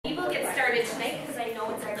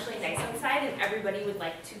everybody would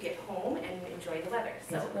like to get home and enjoy the weather.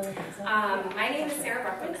 So, my name is Sarah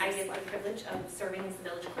Bruckman. I get the privilege of serving as the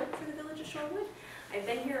village clerk for the village of Shorewood. I've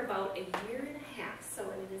been here about a year and a half, so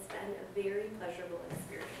it has been a very pleasurable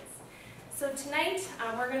experience. So tonight,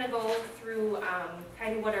 we're going to go through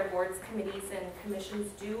kind of what our boards, committees, and commissions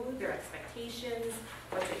do, their expectations,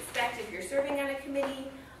 what to expect if you're serving on a committee.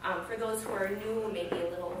 For those who are new, maybe a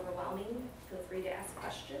little overwhelming, feel free to ask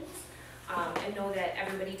questions. And know that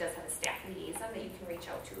everybody does have a staff liaison that you can reach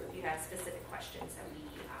out to if you have specific questions that we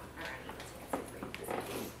are unable to answer for you this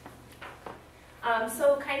evening.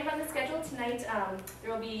 So kind of on the schedule tonight,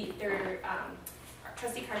 there will be,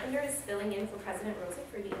 Trustee Carpenter is filling in for President Rosick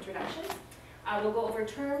for the introduction. We'll go over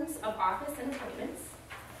terms of office and appointments,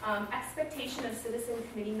 expectation of citizen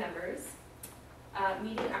committee members,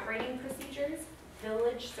 meeting operating procedures,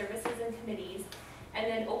 village services and committees, and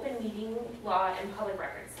then open meeting law and public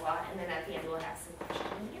records law, and then at the end we'll have some questions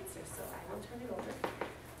and answers. So I will turn it over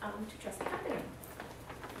to Trustee Carpenter.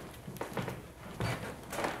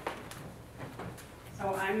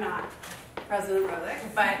 So I'm not President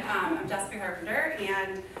Rosick, but I'm Jessica Carpenter,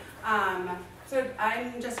 and so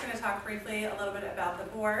I'm just going to talk briefly a little bit about the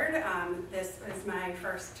board. This is my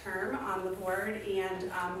first term on the board, and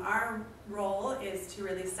our role is to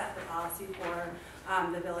really set the policy for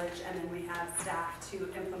the village, and then we have staff to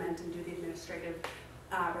implement and do the administrative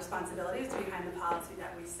responsibilities behind the policy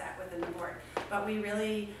that we set within the board. But we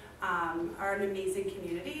really are an amazing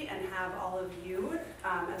community and have all of you,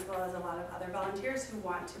 as well as a lot of other volunteers who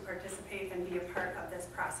want to participate and be a part of this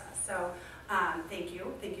process. So thank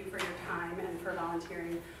you. Thank you for your time and for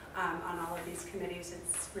volunteering on all of these committees.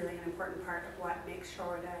 It's really an important part of what makes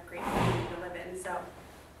Shorewood a great community to live in. So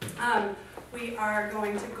we are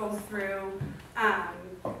going to go through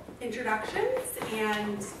introductions,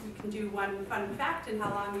 and you can do one fun fact and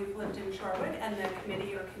how long you've lived in Shorewood and the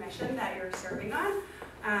committee or commission that you're serving on.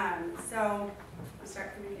 So I'll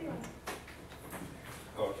start from you.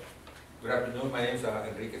 Oh, good afternoon. My name is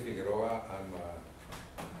Enrique Figueroa.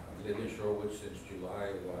 I've lived in Shorewood since July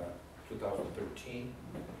of 2013,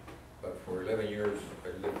 but for 11 years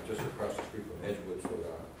I lived just across the street from Edgewood, so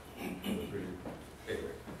it was really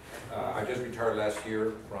anyway. I just retired last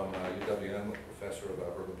year from UWM, a professor of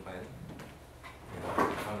urban planning, and I'm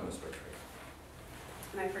an economist by trade.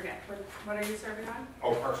 And I forget, what are you serving on?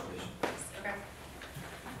 Oh, Parks Commission. Okay.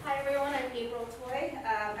 Hi everyone, I'm April Toy.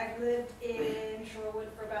 I've lived in Shorewood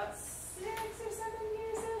for about 6 or 7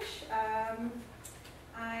 years-ish.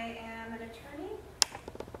 I am an attorney,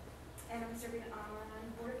 and I'm serving on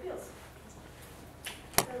Board of Appeals.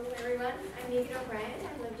 Hello everyone, I'm Megan O'Brien.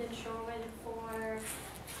 I lived in Shorewood for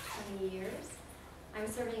 20 years. I'm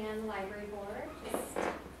serving on the library board, just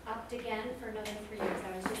upped again for another 3 years.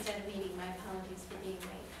 I was just at a meeting, my apologies for being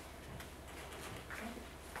late.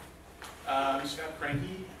 I'm Scott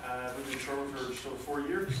Cranky. I've lived in Shorewood for just over 4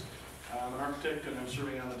 years. I'm an architect and I'm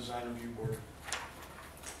serving on the design review board.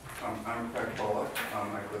 I'm Craig Bullock.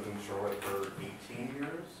 I've lived in Shorewood for 18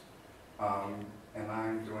 years. And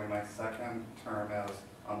I'm doing my second term as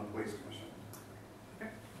on the police commission.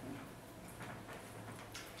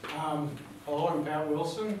 Hello, I'm Pat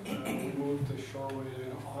Wilson. We moved to Shorewood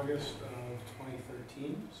in August of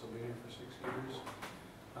 2013, so been here for 6 years.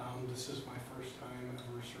 This is my first time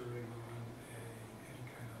ever serving on any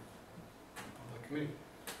kind of public committee.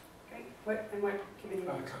 Great. What committee?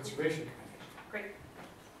 Conservation Committee. Great.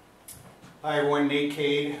 Hi everyone, Nate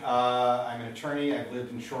Cade. I'm an attorney. I've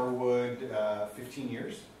lived in Shorewood 15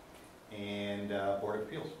 years, and Board of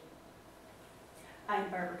Appeals. I'm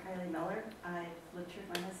Barbara Kylie Miller. I've lived here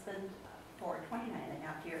with my husband for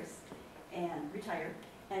 29.5 years and retired,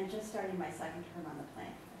 and just starting my second term on the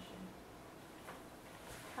Planning Commission.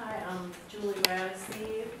 Hi, I'm Julie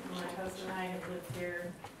Radesky. My husband and I have lived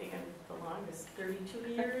here, I think I'm the longest, 32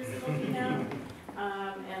 years it'll be now,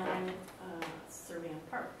 and I'm serving on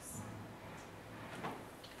Parks.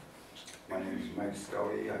 My name is Mike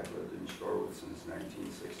Scully. I've lived in Shorewood since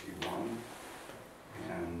 1961,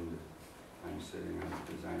 and I'm sitting on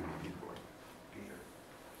the design review board.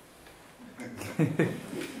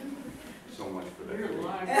 So much for that. You're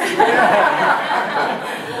lying.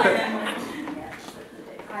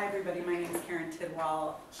 Hi everybody, my name is Karen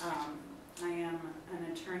Tidwell. I am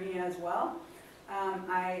an attorney as well.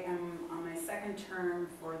 I am on my second term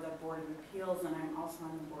for the Board of Appeals, and I'm also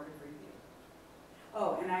on the Board of Review.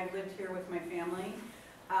 Oh, and I've lived here with my family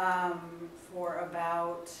for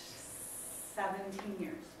about 17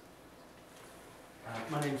 years.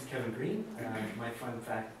 My name is Kevin Green. My fun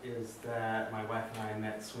fact is that my wife and I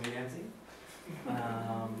met swing dancing.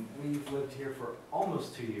 We've lived here for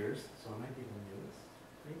almost 2 years, so I might be the newest,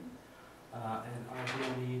 maybe. And I'll be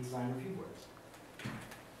on the design review boards.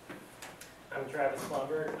 I'm Travis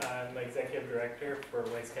Plumber. I'm Executive Director for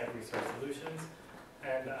Waste Cat Resource Solutions,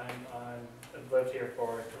 and I've lived here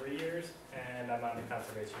for 3 years, and I'm on the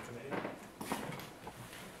Conservation Committee.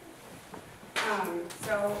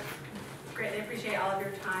 So greatly appreciate all of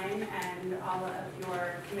your time and all of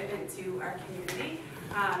your commitment to our community.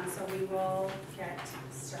 So we will get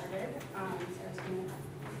started.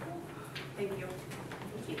 Thank you.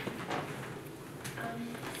 Thank you.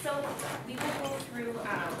 So we will go through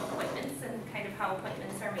appointments and kind of how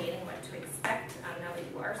appointments are made and what to expect now that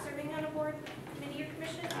you are serving on a board, committee, or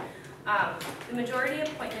commission. The majority of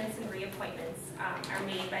appointments and reappointments are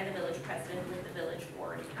made by the village president with the village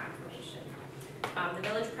board confirmation. The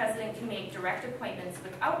village president can make direct appointments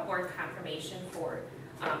without board confirmation for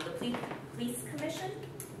the police commission,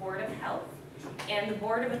 board of health, and the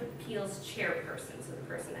board of appeals chairperson, so the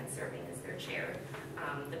person that's serving as their chair.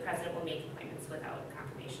 The president will make appointments without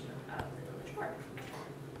confirmation of the village board.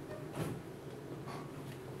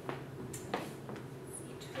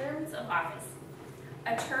 Terms of office.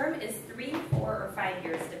 A term is 3, 4, or 5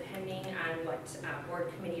 years depending on what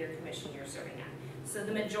board, committee, or commission you're serving on. So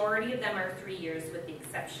the majority of them are 3 years with the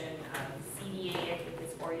exception of CDA, I think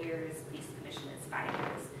is 4 years, police commission is 5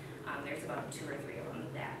 years. There's about 2 or 3 of them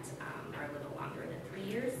that are a little longer than 3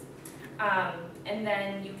 years. And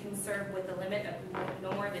then you can serve with a limit of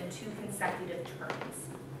no more than 2 consecutive terms.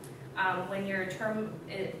 When your term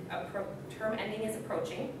ending is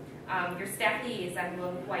approaching, your staff liaison will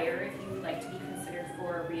inquire if you would like to be considered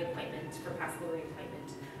for reappointment, for possible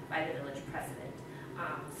reappointment by the village president.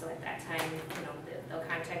 So at that time, they'll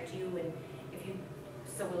contact you, and if you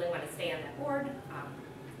so really want to stay on that board,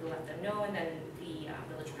 you'll let them know, and then the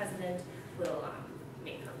village president will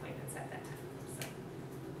make her appointments at that time. So.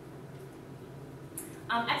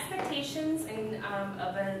 Expectations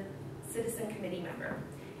of a citizen committee member.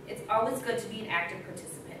 It's always good to be an active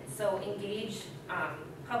participant. So engage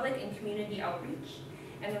public and community outreach,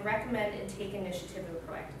 and then recommend and take initiative and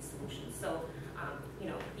proactive solutions. So,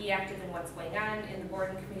 be active in what's going on in the board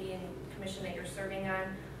and committee and commission that you're serving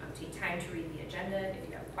on. Take time to read the agenda. If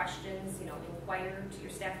you have questions, inquire to your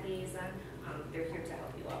staff liaison. They're here to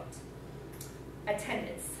help you out.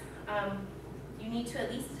 Attendance. You need to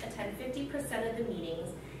at least attend 50% of the meetings,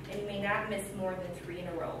 and you may not miss more than 3 in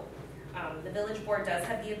a row. The village board does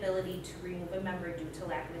have the ability to remove a member due to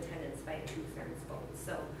lack of attendance by a 2/3 vote.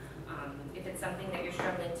 So if it's something that you're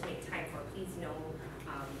struggling to make time for, please know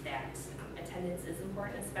that attendance is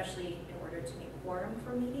important, especially in order to make quorum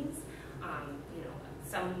for meetings.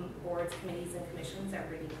 Some boards, committees, and commissions are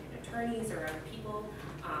bringing in attorneys or other people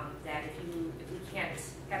that if we can't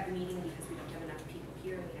have the meeting because we don't have enough people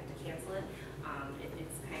here and we have to cancel it,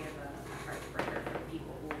 it's kind of a heartbreaker for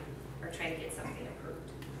people who are trying to get something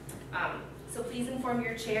approved. So please inform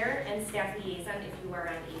your chair and staff liaison if you are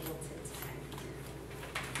unable to attend.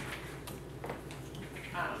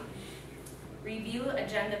 Review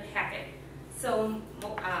agenda packet. So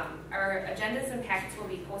our agendas and packets will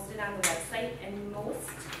be posted on the website, and most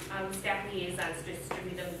staff liaisons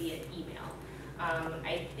distribute them via email.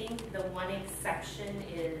 I think the one exception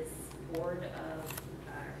is Board of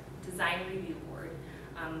Design Review Board.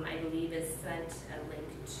 I believe is sent a link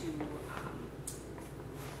to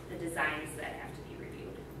the designs that have to be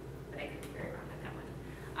reviewed, but I could be very wrong on that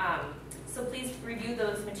one. So please review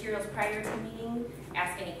those materials prior to the meeting,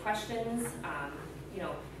 ask any questions,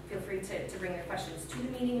 feel free to bring your questions to the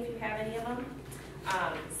meeting if you have any of them.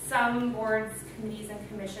 Some boards, committees, and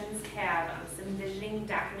commissions have some visioning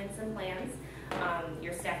documents and plans.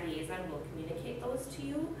 Your staff liaison will communicate those to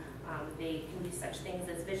you. They can be such things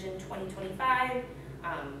as Vision 2025,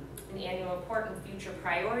 an annual report and future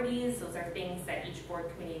priorities. Those are things that each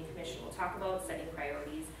board, committee, and commission will talk about, setting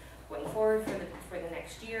priorities going forward for the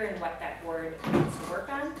next year and what that board needs to work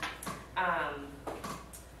on.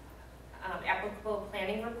 Applicable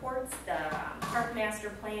planning reports, the park master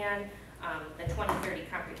plan, the 2030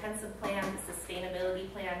 comprehensive plan, the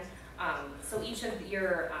sustainability plan. So each of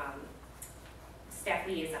your staff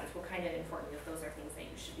liaisons will kind of inform you if those are things that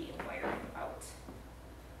you should be inquiring about.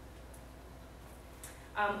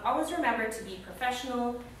 Always remember to be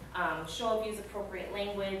professional, use appropriate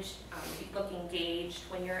language, look engaged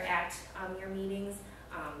when you're at your meetings.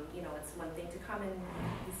 It's one thing to come and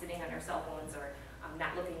be sitting on our cell phones or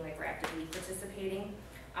not looking like we're actively participating.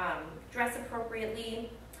 Dress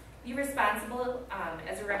appropriately. Be responsible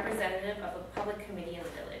as a representative of a public committee in the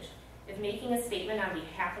village. If making a statement on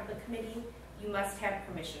behalf of the committee, you must have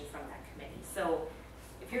permission from that committee. So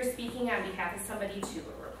if you're speaking on behalf of somebody, to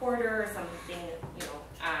a reporter or something,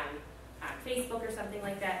 on Facebook or something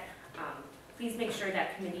like that, please make sure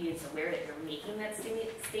that committee is aware that you're making that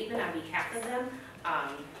statement on behalf of them.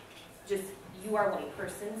 just you are one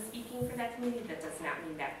person speaking for that committee. That does not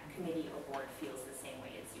mean that committee or board feels the same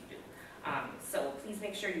way as you do. So please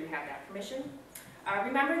make sure you have that permission.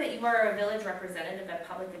 Remember that you are a village representative at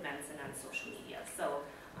public events and on social media. So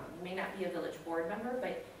you may not be a village board member,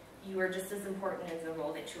 but you are just as important as the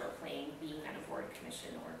role that you are playing being on a board, commission,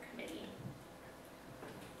 or committee.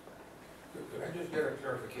 Could I just get a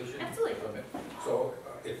clarification? Absolutely. So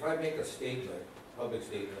if I make a statement, public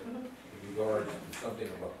statement, in regards to something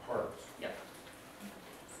about parks, Yep.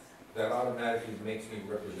 that automatically makes me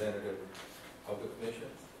representative of the commission?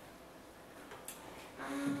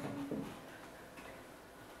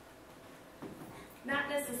 Not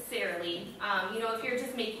necessarily. You know, if you're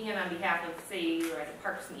just making it on behalf of, say, you're at a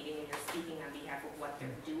parks meeting and you're speaking on behalf of what they're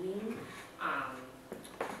doing,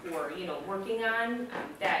 or, you know, working on,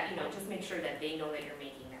 that, you know, just make sure that they know that you're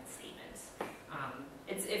making that statement.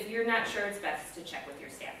 If you're not sure, it's best to check with your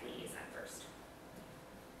staff liaison first.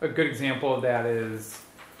 A good example of that is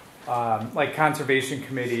like Conservation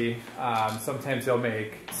Committee. Sometimes they'll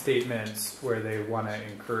make statements where they want to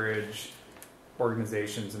encourage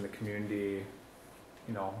organizations in the community,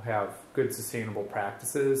 you know, have good sustainable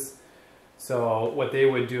practices. So what they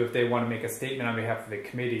would do if they want to make a statement on behalf of the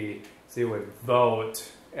committee is they would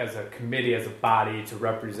vote as a committee, as a body, to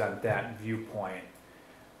represent that viewpoint.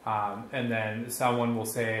 And then someone will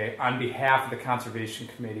say, on behalf of the Conservation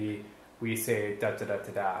Committee, we say da da da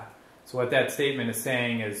da da. So what that statement is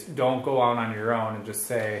saying is, don't go out on your own and just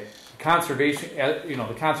say, conservation, you know,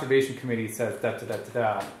 the Conservation Committee says da da da da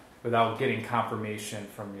da, without getting confirmation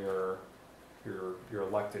from your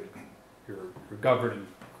elected, your governing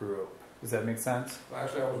group. Does that make sense? Well,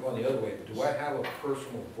 actually, I was going the other way. Do I have a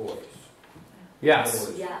personal voice?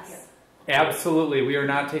 Yes. Yes. Absolutely. We are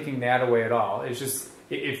not taking that away at all. It's just,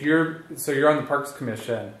 if you're on the Parks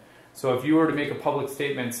Commission, so if you were to make a public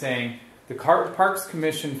statement saying, the Parks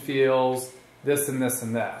Commission feels this and this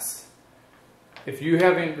and this, if you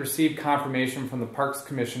haven't received confirmation from the Parks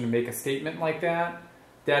Commission to make a statement like that,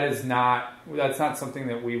 that's not something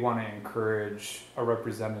that we want to encourage a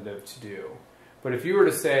representative to do. But if you were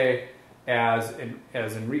to say, as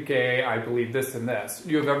Enrique, I believe this and this,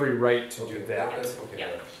 you have every right to do that.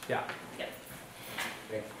 Okay. Yeah.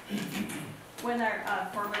 When our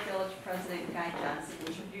former village president, Guy Johnson,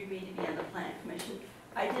 interviewed me to be on the Planning Commission,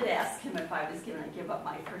 I did ask him if I was going to give up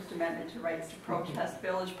my First Amendment to rights to protest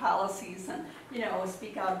village policies and, you know,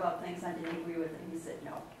 speak out about things I didn't agree with, and he said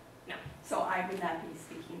no. No. So I would not be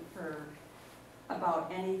speaking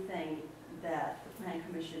about anything that the Planning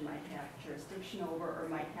Commission might have jurisdiction over or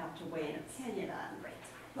might have to weigh an opinion on. Right.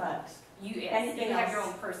 But you anything have else, your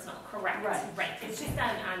own personal, correct. Right. It's just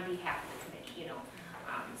on behalf of the committee, you know.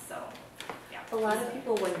 So, yeah. A lot of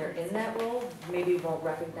people, when you're in that role, maybe won't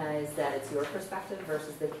recognize that it's your perspective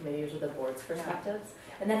versus the committee's or the board's perspectives.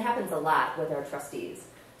 And that happens a lot with our trustees.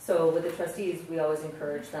 So with the trustees, we always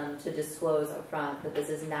encourage them to disclose up front that this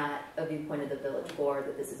is not a viewpoint of the village board,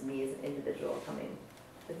 that this is me as an individual coming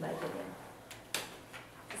with my opinion.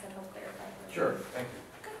 Does that help clarify? Sure, thank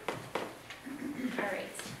you. All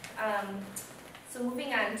right. So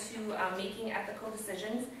moving on to making ethical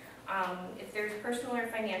decisions. If there's personal or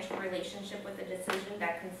financial relationship with a decision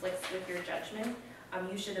that conflicts with your judgment,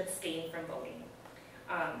 you should abstain from voting.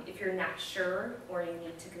 If you're not sure or you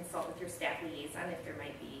need to consult with your staff liaison if there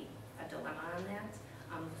might be a dilemma on that,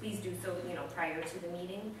 please do so, you know, prior to the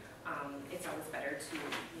meeting. It's always better to,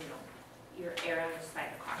 you know, you're err on the side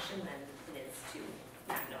of caution than it is to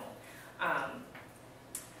not know.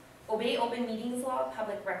 Obey open meetings law,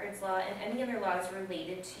 public records law, and any other laws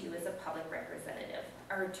related to you as a public representative.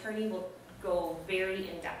 Our attorney will go very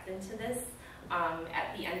in-depth into this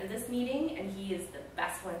at the end of this meeting, and he is the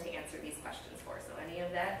best one to answer these questions for. So any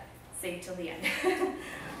of that, save till the end.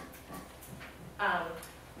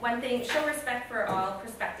 One thing, show respect for all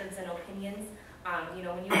perspectives and opinions. You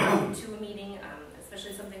know, when you go to a meeting,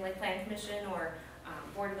 especially something like Plan Commission or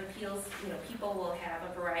Board of Appeals, you know, people will have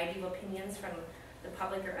a variety of opinions from the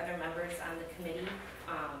public or other members on the committee.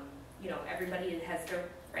 You know, everybody has their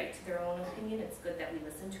right to their own opinion. It's good that we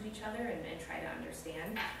listen to each other and try to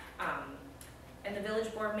understand. And the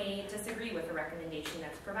village board may disagree with the recommendation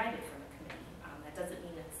that's provided from the committee. That doesn't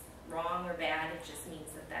mean it's wrong or bad. It just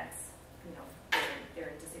means that that's, you know, they're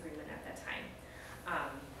in disagreement at that time.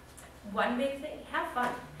 One big thing, have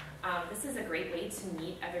fun. This is a great way to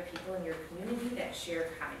meet other people in your community that share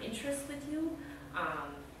common interests with you.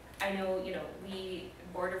 I know, you know,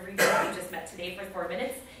 Board of Review, we just met today for 4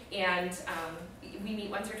 minutes, and we meet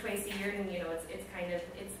once or twice a year, and, you know,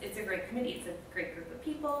 it's a great committee. It's a great group of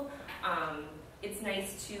people. It's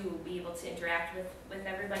nice to be able to interact with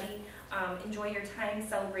everybody. Enjoy your time,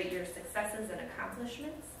 celebrate your successes and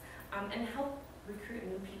accomplishments. and help recruit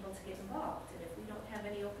new people to get involved. And if we don't have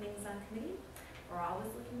any openings on committee, we're always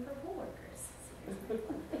looking for poll workers.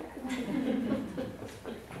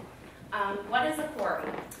 What is a quorum?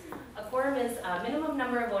 A quorum is a minimum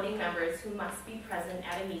number of voting members who must be present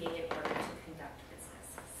at a meeting in order to conduct business.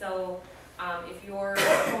 So if your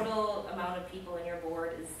total amount of people in your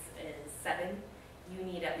board is 7, you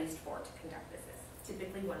need at least 4 to conduct business,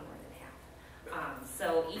 typically 1 more than half.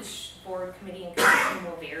 So each board, committee, and commission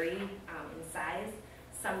will vary in size.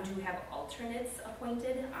 Some do have alternates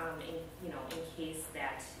appointed in case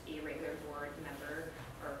that a regular board member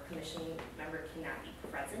or commission member cannot be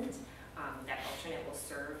present. That alternate will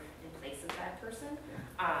serve in place of that person.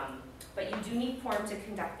 But you do need quorum to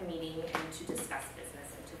conduct the meeting and to discuss business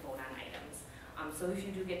and to vote on items. So if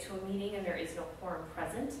you do get to a meeting and there is no quorum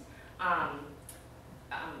present,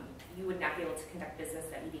 you would not be able to conduct business.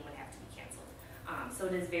 That meeting would have to be canceled. So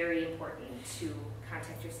it is very important to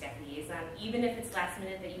contact your staff liaison, even if it's last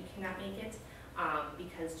minute that you cannot make it,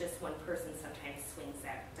 because just one person sometimes swings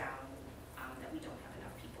that down that we don't have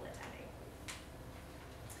enough people attending.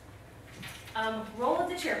 Role of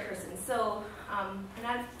the chairperson. So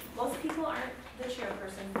most people aren't the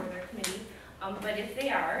chairperson for their committee, but if they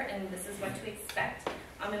are, and this is what to expect,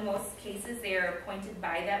 in most cases they are appointed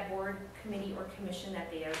by that board, committee, or commission that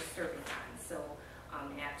they are serving on. So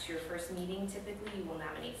at your first meeting, typically you will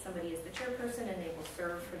nominate somebody as the chairperson, and they will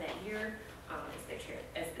serve for that year as the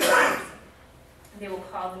chairperson. They will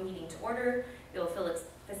call the meeting to order. They will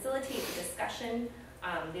facilitate the discussion.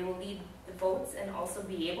 They will lead the votes and also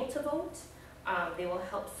be able to vote. They will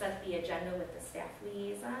help set the agenda with the staff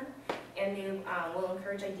liaison, and they will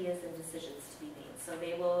encourage ideas and decisions to be made. So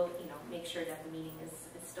they will, make sure that the meeting is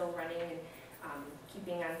still running and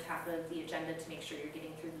keeping on top of the agenda to make sure you're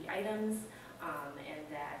getting through the items and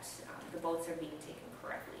that the votes are being taken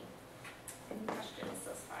correctly. Any questions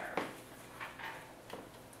thus far?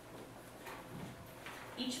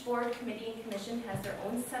 Each board, committee, and commission has their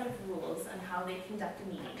own set of rules on how they conduct a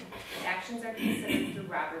meeting. The actions are considered through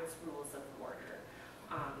Robert's Rules of Order.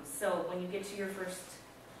 So when you get to your first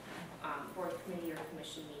board, committee, or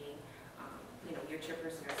commission meeting, your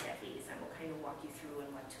chairperson or staff liaison will kind of walk you through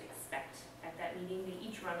and what to expect at that meeting. They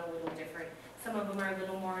each run a little different. Some of them are a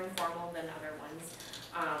little more informal than other ones.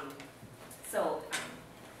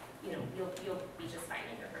 You'll be just fine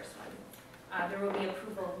in your first one. There will be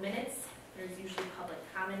approval of minutes. There's usually public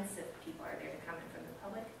comments if people are there to comment from the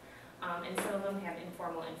public. And some of them have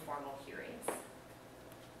informal and formal hearings.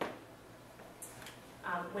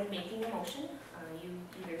 When making a motion, you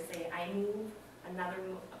either say, I move, another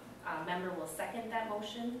member will second that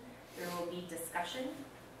motion. There will be discussion.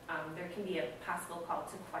 There can be a possible call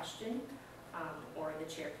to question, or the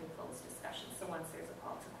chair can close discussion. So once there's a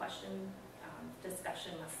call to question,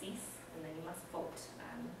 discussion must cease, and then you must vote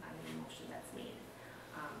on the motion that's made.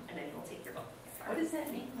 And then you'll take your vote. What does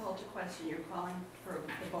that mean, call to question? You're calling for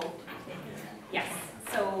the vote to be taken? Yes.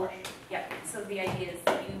 So, so the idea is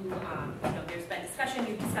that there's been discussion,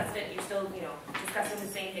 you've discussed it, you're still, discussing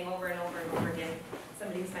the same thing over and over and over again.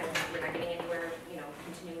 Somebody's saying we're not getting anywhere,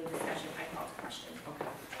 continuing the discussion, I call to question. Okay.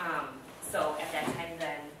 So at that time,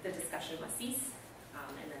 then the discussion must cease,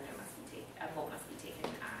 and then there must be a vote must be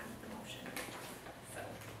taken on the motion. So,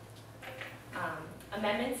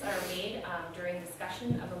 amendments are made during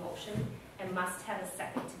discussion of a motion and must have a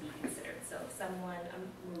second to be considered. So if someone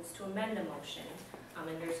moves to amend a motion and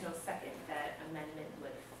there's no second, that amendment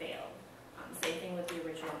would fail. Same thing with the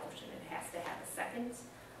original motion. It has to have a second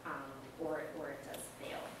or it does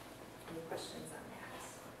fail. Any questions on that?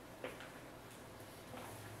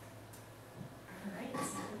 All right.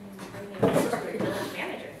 Bring it over to the village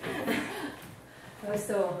manager. I was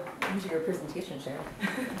so into your presentation, Sharon.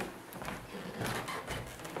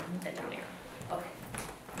 Sit down there. Okay.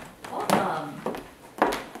 Well,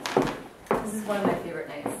 this is one of my favorite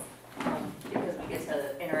nights because we get to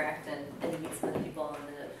interact and meet some of the people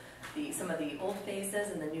and some of the old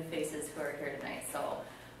faces and the new faces who are here tonight. So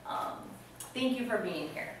thank you for being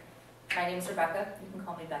here. My name is Rebecca. You can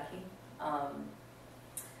call me Becky.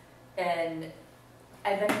 And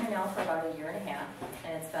I've been here now for about 1.5 years,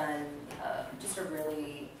 and it's been just a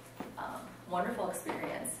really wonderful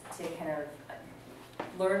experience to kind of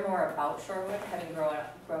learn more about Shorewood, having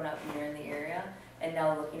grown up near in the area, and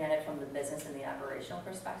now looking at it from the business and the operational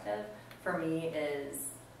perspective, for me is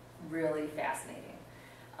really fascinating.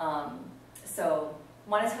 So I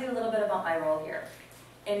want to tell you a little bit about my role here.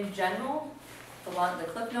 In general, the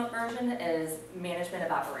Cliff Note version is management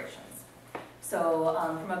of operations. So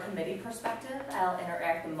from a committee perspective, I'll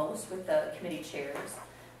interact the most with the committee chairs.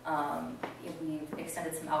 We've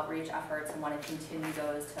extended some outreach efforts and want to continue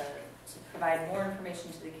those to to provide more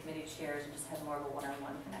information to the committee chairs and just have more of a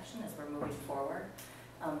one-on-one connection as we're moving forward.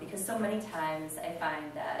 Because so many times I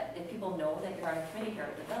find that if people know that you're on a committee here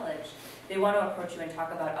at the village, they want to approach you and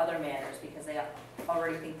talk about other matters because they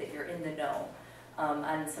already think that you're in the know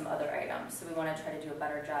on some other items. So we want to try to do a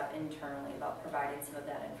better job internally about providing some of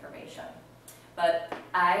that information. But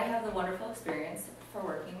I have the wonderful experience for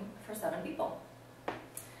working for 7 people.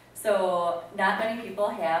 So not many people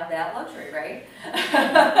have that luxury, right?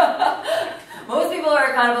 Most people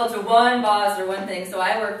are accountable to one boss or one thing. So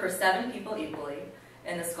I work for 7 people equally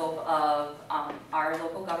in the scope of our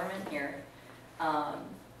local government here.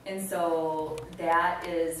 And so that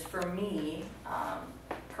is, for me,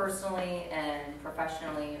 personally and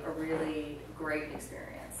professionally, a really great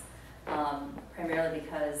experience. Primarily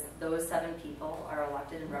because those 7 people are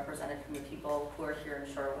elected and represented from the people who are here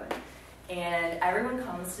in Shorewood. And everyone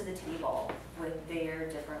comes to the table with their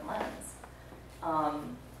different lens.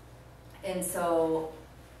 And so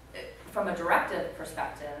from a directive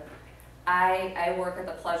perspective, I work at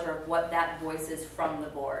the pleasure of what that voice is from the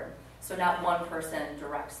board. So not one person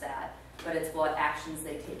directs that, but it's what actions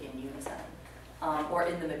they take in unison, or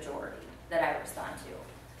in the majority that I respond to.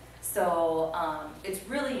 So it's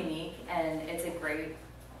really unique, and it's a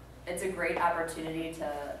great opportunity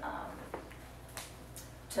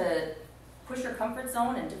to push your comfort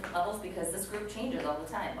zone in different levels because this group changes all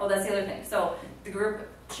the time. Oh, that's the other thing. So the group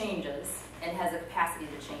changes and has a capacity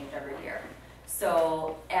to change every year.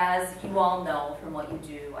 So as you all know from what you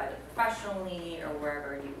do, either professionally or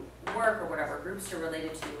wherever you work or whatever groups you're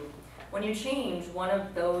related to, when you change one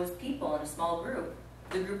of those people in a small group,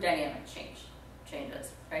 the group dynamic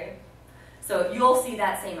changes, right? So you'll see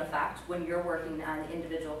that same effect when you're working on the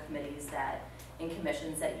individual committees and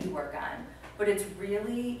commissions that you work on. But it's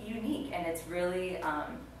really unique, and it's really,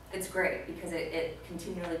 it's great because it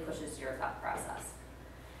continually pushes your thought process.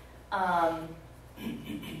 On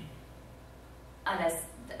a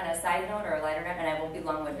side note or a lighter note, and I won't be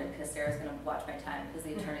long-winded because Sarah's going to watch my time because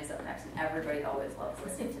the attorney's up next, and everybody always loves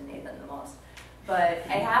listening to Nathan the most. But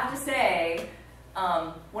I have to say,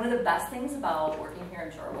 one of the best things about working here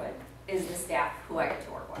in Shorewood is the staff who I get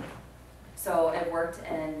to work with. So I've worked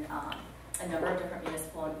in a number of different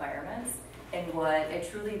municipal environments, and what I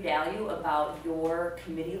truly value about your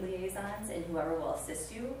committee liaisons and whoever will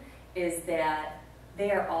assist you is that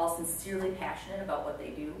they are all sincerely passionate about what they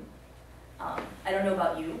do. I don't know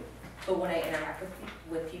about you, but when I interact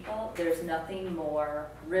with people, there's nothing more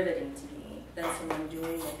riveting to me than someone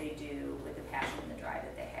doing what they do with the passion and the drive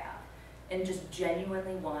that they have. And just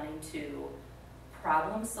genuinely wanting to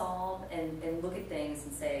problem solve and look at things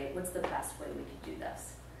and say, what's the best way we could do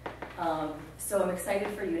this? So I'm excited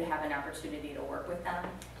for you to have an opportunity to work with them,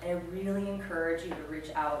 and I really encourage you to reach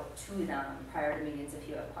out to them prior to meetings if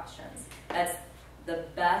you have questions. That's the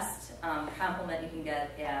best compliment you can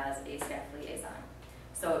get as a staff liaison.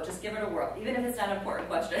 So just give it a whirl. Even if it's not an important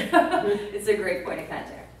question, it's a great point of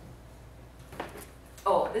contact.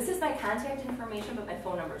 Oh, this is my contact information, but my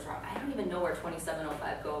phone number's wrong. I don't even know where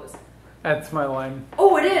 2705 goes. That's my line.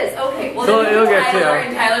 Oh, it is? Okay. Well, So then it'll you get Tyler, you.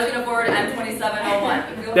 and Tyler's going to forward it. I'm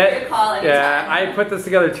 2701. Feel free to call anytime. Yeah, I put this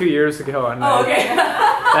together 2 years ago, and Oh, okay.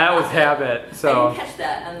 that was habit. So I didn't catch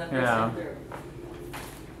that on the first time through.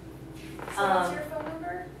 So what's your phone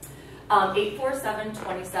number?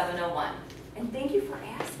 847-2701. And thank you for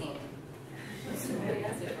asking.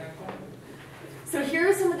 So here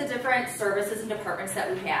are some of the different services and departments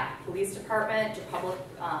that we have. Police Department,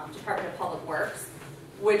 Department of Public Works,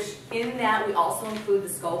 which in that we also include the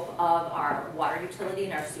scope of our water utility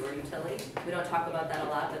and our sewer utility. We don't talk about that a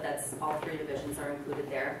lot, but that's all 3 divisions are included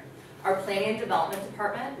there. Our Planning and Development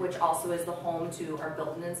Department, which also is the home to our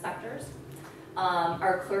building inspectors.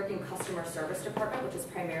 Our Clerk and Customer Service Department, which is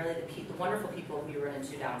primarily the wonderful people who you run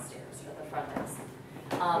into downstairs at the front desk.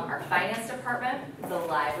 Our Finance Department, the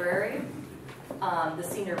library, the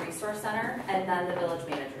Senior Resource Center, and then the Village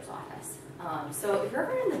Manager's Office. So if you're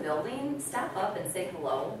ever in the building, stop up and say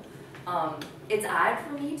hello. It's odd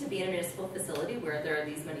for me to be in a municipal facility where there are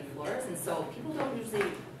these many floors, and so people don't usually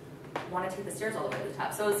want to take the stairs all the way to the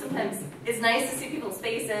top. So sometimes it's nice to see people's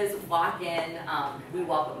faces, walk in, we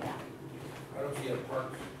welcome them. I don't see a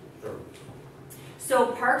parks service.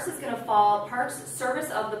 So parks is going to fall, service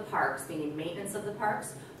of the parks, meaning maintenance of the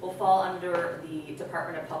parks, will fall under the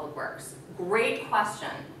Department of Public Works. Great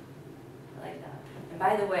question. I like that. And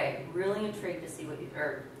by the way, really intrigued to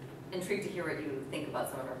hear what you think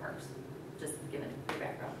about some of our parks, just given your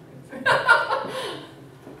background.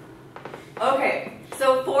 Okay,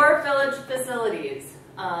 so 4 village facilities.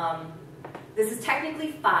 This is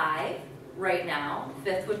technically 5, right now.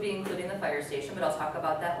 5th would be including the fire station, but I'll talk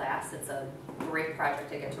about that last. It's a great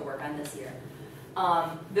project to get to work on this year.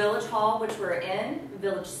 Village Hall, which we're in,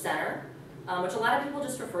 Village Center, which a lot of people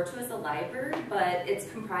just refer to as the library, but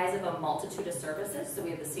it's comprised of a multitude of services. So we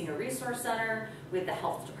have the Senior Resource Center, we have the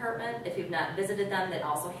Health Department. If you've not visited them, it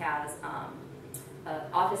also has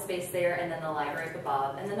office space there, and then the library up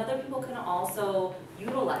above. And then other people can also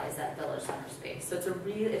utilize that Village Center space. So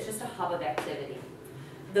it's just a hub of activity.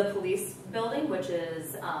 The police building, which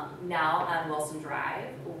is now on Wilson Drive,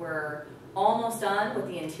 we're almost done with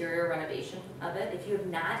the interior renovation of it. If you have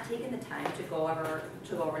not taken the time to go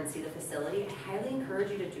over and see the facility, I highly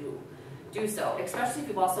encourage you to do so, especially if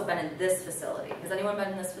you've also been in this facility. Has anyone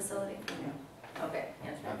been in this facility? Yeah. Okay,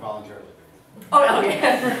 answer. I'm voluntarily. Oh, okay.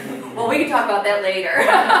 Well, we can talk about that later.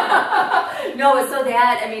 No, so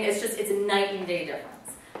that, I mean, it's a night and day difference.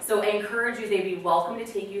 So I encourage you, they'd be welcome to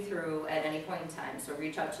take you through at any point in time. So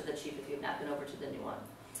reach out to the chief if you've not been over to the new one.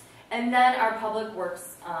 And then our public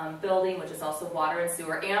works building, which is also water and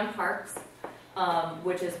sewer, and parks,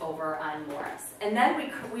 which is over on Morris. And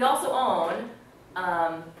then we also own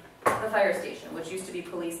the fire station, which used to be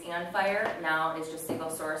police and fire, now is just single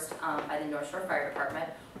sourced by the North Shore Fire Department.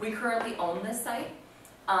 We currently own this site,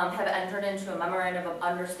 have entered into a memorandum of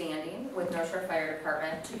understanding with North Shore Fire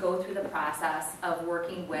Department to go through the process of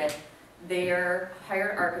working with their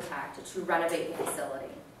hired architect to renovate the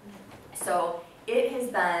facility. So it has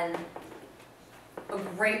been a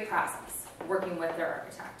great process working with their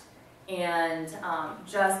architect and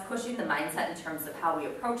just pushing the mindset in terms of how we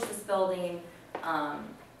approach this building.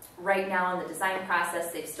 Right now in the design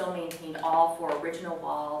process, they've still maintained all 4 original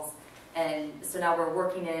walls, and so now we're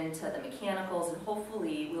working into the mechanicals, and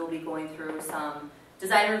hopefully we'll be going through some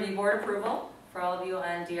design review board approval for all of you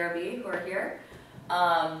on DRB who are here,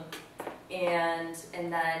 and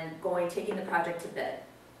then taking the project to bid,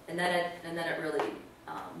 and then it really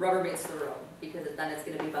rubber meets the road, because then it's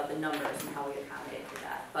going to be about the numbers and how we accommodate for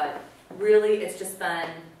that. But really, it's just been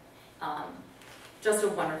just a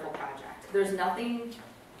wonderful project. There's nothing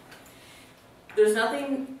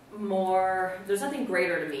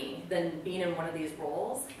greater to me than being in one of these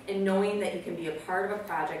roles and knowing that you can be a part of a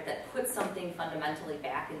project that puts something fundamentally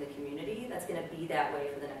back in the community that's going to be that way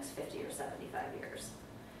for the next 50 or 75 years.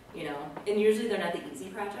 You know, and usually they're not the easy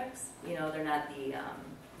projects. You know, they're not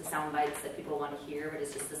the sound bites that people want to hear, but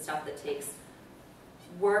it's just the stuff that takes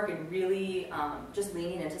work and really just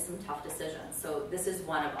leaning into some tough decisions. So this is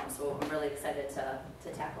one of them. So I'm really excited to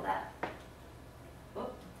tackle that. Oh,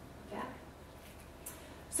 yeah.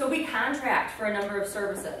 So we contract for a number of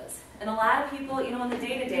services. And a lot of people, you know, in the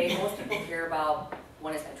day-to-day, most people hear about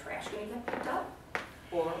when is my trash going to get picked up,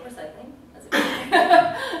 or recycling,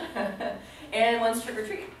 and when's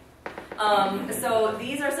trick-or-treat. So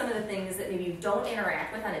these are some of the things that maybe you don't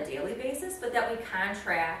interact with on a daily basis, but that we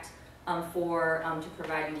contract to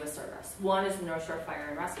provide you with service. One is the North Shore Fire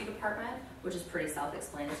and Rescue Department, which is pretty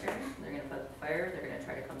self-explanatory. They're going to put the fire, they're going to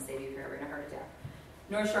try to come save you if you're ever in a heart attack.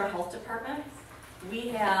 North Shore Health Department. We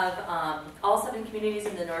have all 7 communities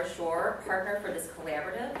in the North Shore partner for this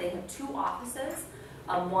collaborative. They have 2 offices,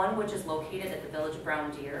 one which is located at the Village of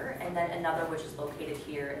Brown Deer, and then another which is located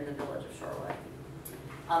here in the Village of Shorewood,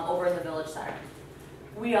 over in the Village Center.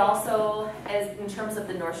 We also, in terms of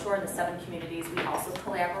the North Shore and the 7 communities, we also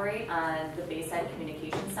collaborate on the Bayside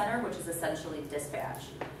Communication Center, which is essentially dispatch.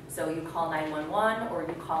 So you call 911 or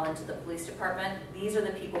you call into the police department. These are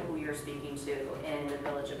the people who you're speaking to in the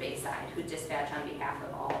Village of Bayside who dispatch on behalf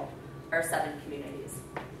of all our 7 communities.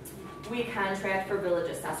 We contract for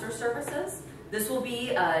village assessor services. This will be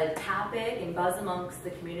a topic and buzz amongst the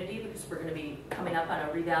community because we're going to be coming up on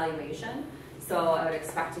a revaluation. So I would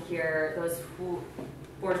expect to hear those who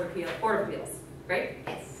Board of Appeals, right?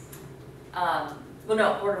 Yes. Well,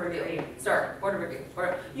 no, Board of Review. Sorry, Board of Review.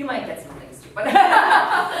 You might get some things too, but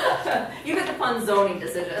you get the fun zoning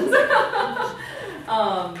decisions.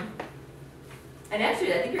 And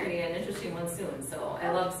actually, I think you're going to get an interesting one soon. So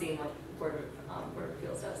I love seeing what Board of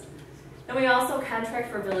Appeals does. Then we also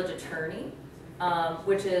contract for village attorney,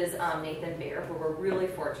 which is Nathan Baer, who we're really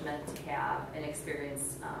fortunate to have an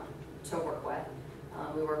experience to work with.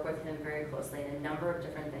 We work with him very closely in a number of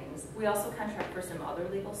different things. We also contract for some other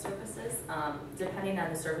legal services, depending on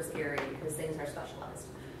the service area, because things are specialized.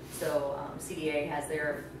 So CDA has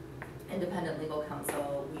their independent legal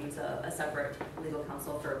counsel. We use a separate legal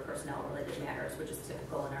counsel for personnel-related matters, which is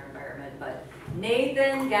typical in our environment. But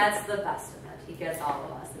Nathan gets the best of it. He gets all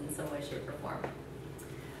of us in some way, shape, or form.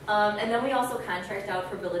 And then we also contract out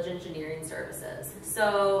for village engineering services.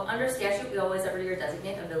 So under statute, we always every year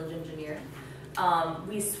designate a village engineer.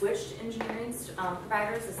 We switched engineering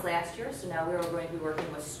providers this last year, so now we're going to be working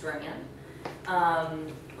with Strand.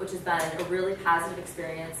 which has been a really positive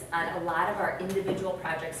experience. On a lot of our individual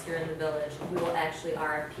projects here in the village, we will actually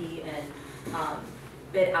RFP and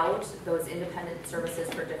bid out those independent services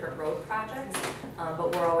for different road projects,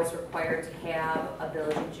 but we're always required to have a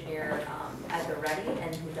village engineer at the ready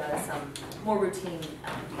and who does some more routine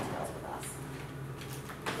details with us.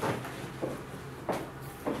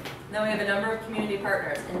 Then we have a number of community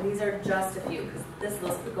partners, and these are just a few, because this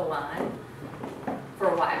list could go on for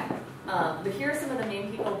a while. But here are some of the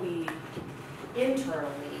main people we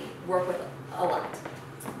internally work with a lot.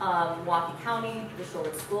 Milwaukee County, the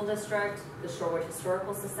Shorewood School District, the Shorewood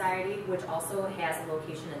Historical Society, which also has a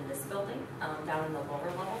location in this building, down in the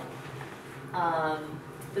lower level.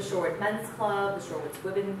 The Shorewood Men's Club, the Shorewood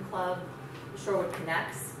Women Club, Shorewood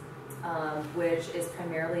Connects, which is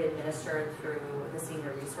primarily administered through the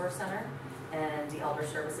Senior Resource Center and the Elder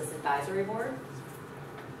Services Advisory Board.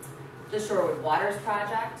 The Shorewood Waters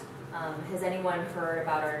Project. Has anyone heard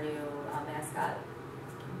about our new mascot?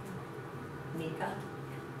 Mika?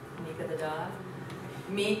 Mika the dog.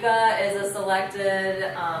 Mika is a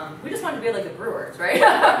selected, we just wanted to be like the Brewers, right?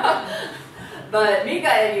 But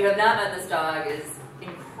Mika, if you have not met this dog, is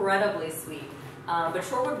incredibly sweet. But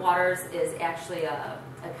Shorewood Waters is actually a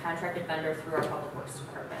contracted vendor through our Public Works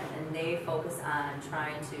Department, and they focus on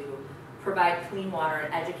trying to provide clean water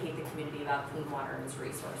and educate the community about clean water and its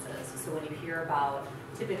resources. So when you hear about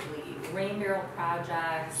typically rain barrel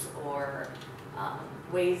projects or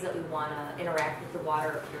ways that we want to interact with the water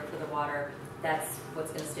or care for the water, that's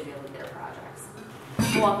what's going to stimulate their projects.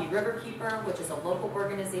 Milwaukee Riverkeeper, which is a local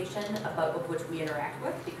organization of which we interact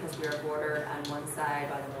with because we are bordered on one side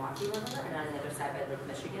by the Milwaukee River and on the other side by Lake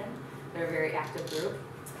Michigan. They're a very active group.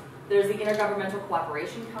 There's the Intergovernmental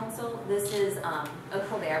Cooperation Council. This is a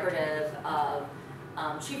collaborative of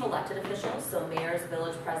chief elected officials, so mayors,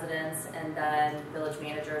 village presidents, and then village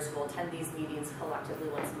managers who will attend these meetings collectively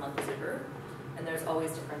once a month as a group. And there's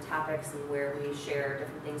always different topics and where we share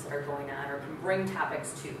different things that are going on or can bring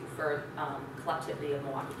topics to for collectivity of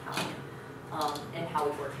Milwaukee County and how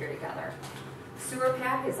we work here together. Sewer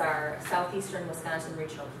PAC is our Southeastern Wisconsin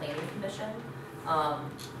Regional Planning Commission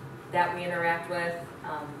that we interact with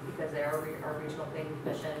because they are our regional planning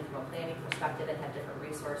commission from a planning perspective and have different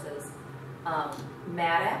resources.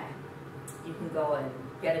 MADAC, you can go and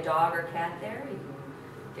get a dog or cat there. You can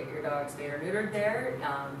get your dog spayed or neutered there.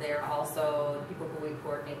 They're also people who we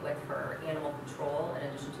coordinate with for animal control in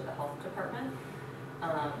addition to the health department.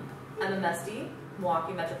 MMSD,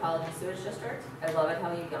 Milwaukee Metropolitan Sewage District. I love it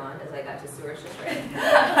how you yawned as I got to sewage district.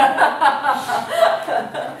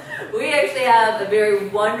 We actually have a very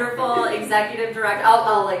wonderful executive director.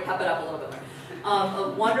 I'll like pep it up a little bit more.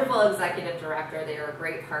 A wonderful executive director. They are a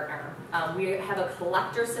great partner. We have a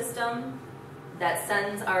collector system that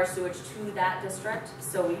sends our sewage to that district.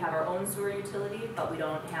 So we have our own sewer utility, but we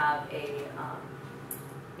don't have a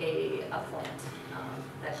plant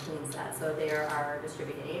that cleans that. So they are our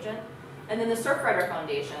distributing agent. And then the Surfrider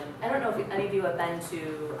Foundation. I don't know if any of you have been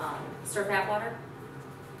to Surf Atwater.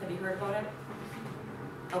 Have you heard about it?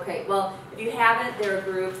 Okay, well, if you haven't, they're a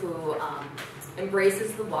group who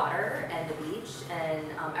embraces the water and the beach. And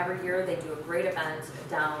every year they do a great event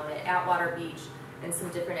down at Atwater Beach and some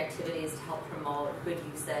different activities to help promote good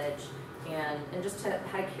usage and just to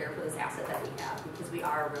how to care for this asset that we have, because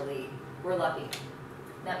we're lucky.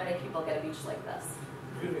 Not many people get a beach like this.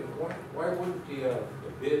 Excuse me, why wouldn't the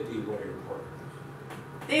bid be one of your partners?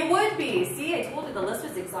 They would be. See, I told you the list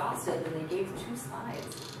was exhaustive and they gave 2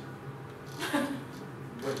 slides.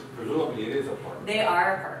 But presumably it is a partner. They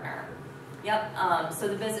are a partner. Yep. So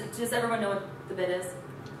the business, does everyone know what the bid is?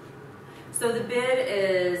 So the bid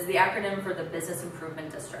is the acronym for the Business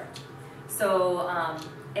Improvement District. So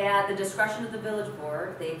at the discretion of the village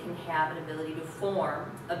board, they can have an ability to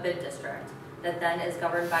form a bid district that then is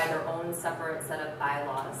governed by their own separate set of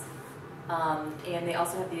bylaws. And they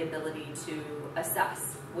also have the ability to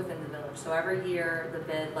assess within the village. So every year the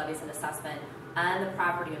bid levies an assessment on the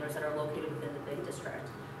property owners that are located within the bid district,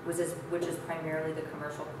 which is primarily the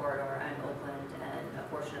commercial corridor and Oakland and a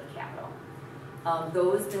portion of Capitol.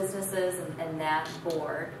 Those businesses and that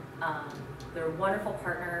board, they're a wonderful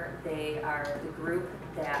partner. They are the group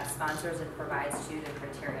that sponsors and provides to the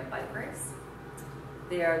Criterion Bike Race.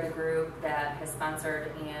 They are the group that has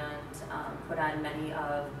sponsored and put on many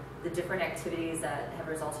of the different activities that have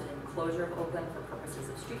resulted in closure of Oakland for purposes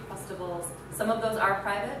of street festivals. Some of those are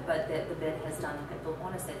private, but the bid has done, I don't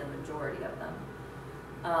want to say the majority of them.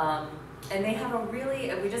 And they have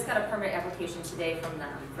we just got a permit application today from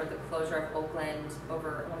them for the closure of Oakland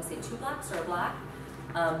over, I want to say 2 blocks or a block.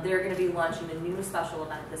 They're going to be launching a new special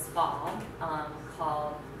event this fall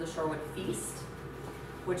called the Shorewood Feast.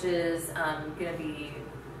 which is going to be,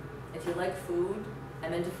 if you like food,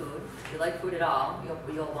 I'm into food. If you like food at all,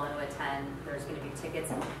 you'll want to attend. There's going to be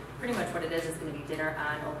tickets. Pretty much what it is going to be dinner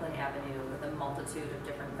on Oakland Avenue with a multitude of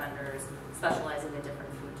different vendors specializing in different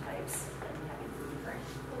food types and having food and drink.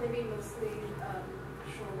 Will they be mostly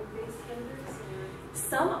Shorewood-based vendors? Or?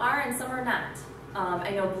 Some are and some are not.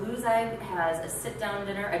 I know Blue's Egg has a sit-down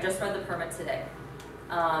dinner. I just read the permit today.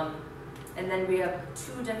 And then we have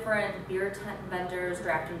 2 different beer tent vendors.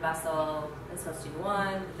 Draft and Vessel is hosting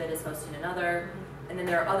one, the Bit is hosting another. And then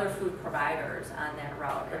there are other food providers on that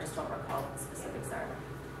route. I just don't recall what the specifics are.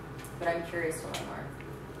 But I'm curious to learn more.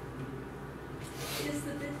 Is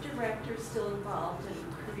the bid director still involved in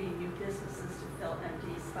recruiting new businesses to fill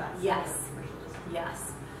empty spots? Yes.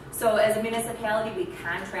 Yes. So as a municipality, we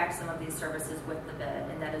contract some of these services with the bid,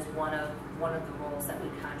 and that is one of the roles that we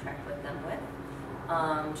contract with them with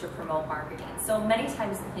to promote marketing. So many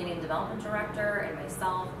times the planning and development director and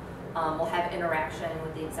myself will have interaction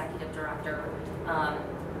with the executive director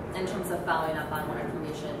in terms of following up on what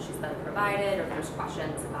information she's been provided, or if there's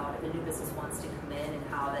questions about if a new business wants to come in and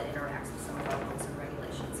how that interacts with some of our rules and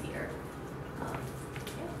regulations here.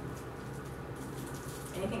 Yeah.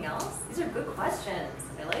 Anything else? These are good questions.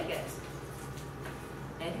 I like it.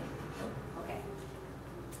 Anything? Oh, okay.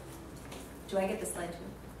 Do I get this slide too?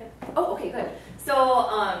 Yep. Oh, okay, good. So,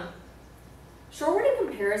 Shorewood, in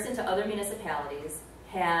comparison to other municipalities,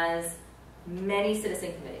 has many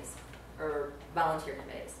citizen committees or volunteer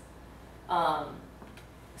committees.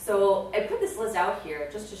 So I put this list out here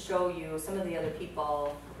just to show you some of the other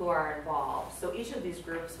people who are involved. So each of these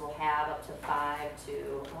groups will have up to 5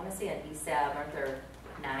 to, I want to say on ESAB, aren't there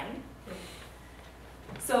 9?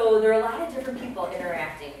 So there are a lot of different people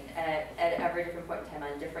interacting at every different point in time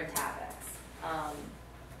on different topics.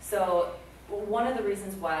 So one of the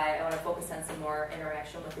reasons why I want to focus on some more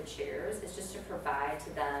interaction with the chairs is just to provide to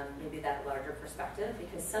them maybe that larger perspective,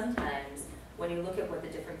 because sometimes when you look at what the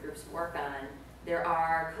different groups work on, there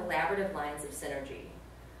are collaborative lines of synergy.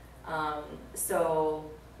 So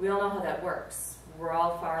we all know how that works. We're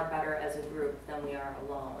all far better as a group than we are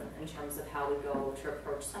alone in terms of how we go to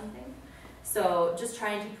approach something. So just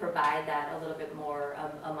trying to provide that a little bit more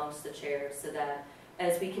amongst the chairs so that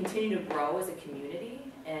as we continue to grow as a community,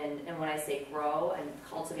 and when I say grow and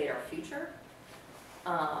cultivate our future,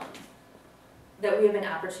 that we have an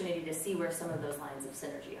opportunity to see where some of those lines of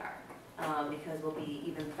synergy are. Because we'll be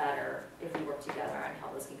even better if we work together on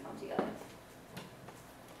how those can come together.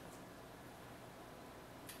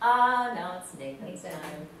 Now it's Nathan's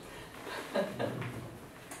time.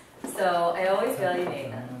 So I always value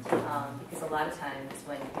Nathan, because a lot of times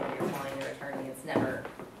when you're calling your attorney, it's never,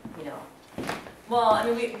 well, I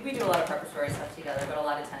mean, we do a lot of preparatory stuff together, but a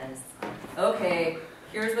lot of times, okay,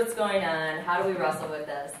 here's what's going on, how do we wrestle with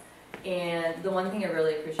this? And the one thing I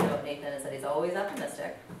really appreciate about Nathan is that he's always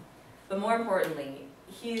optimistic, but more importantly,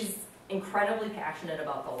 he's incredibly passionate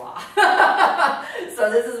about the law.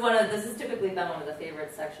 So this is typically been one of the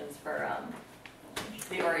favorite sections for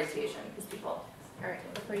the orientation, because people. All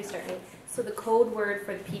right, before you start, so the code word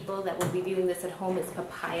for the people that will be viewing this at home is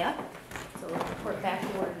papaya. So let's report back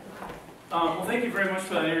to word papaya. Well, thank you very much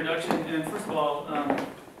for that introduction. And first of all,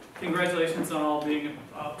 congratulations on all being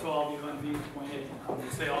to all of you on being appointed. We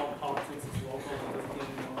say all politics is local, it doesn't get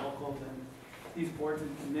any more local than these boards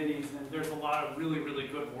and committees. And there's a lot of really, really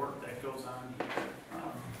good work that goes on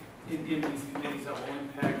here in these committees that will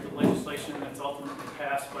impact the legislation that's ultimately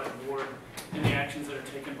passed by the board and the actions that are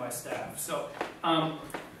taken by staff. So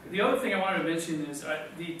the other thing I wanted to mention is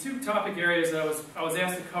the 2 topic areas that I was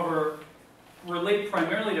asked to cover relate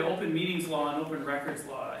primarily to open meetings law and open records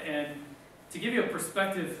law. And to give you a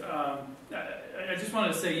perspective, I just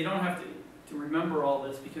wanted to say you don't have to remember all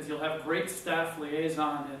this, because you'll have great staff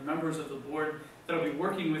liaison and members of the board that will be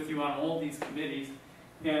working with you on all these committees,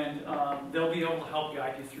 and they'll be able to help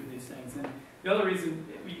guide you through these things. And the other reason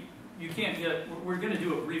you can't get, we're going to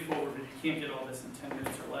do a brief overview, you can't get all this in 10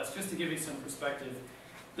 minutes or less, just to give you some perspective.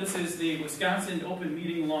 This is the Wisconsin Open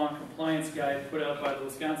Meeting Law Compliance Guide put out by the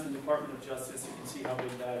Wisconsin Department of Justice. You can see how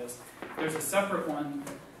big that is. There's a separate one,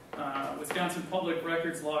 Wisconsin Public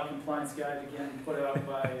Records Law Compliance Guide, again put out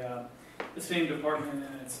by the same department,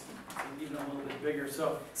 and it's even a little bit bigger.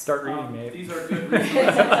 So start reading, Nate. These are good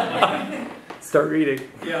resources. Start reading.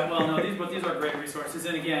 Yeah, well, no, these are great resources.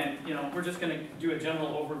 And again, we're just going to do a general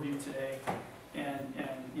overview today, and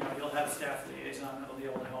you'll have staff liaison that'll be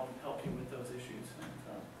able to help you with those issues.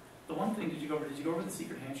 The one thing, did you go over the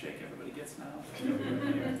secret handshake everybody gets now?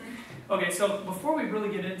 Okay, so before we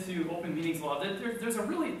really get into open meetings law, there's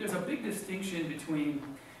a big distinction between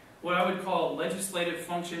what I would call legislative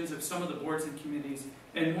functions of some of the boards and committees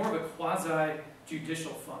and more of a quasi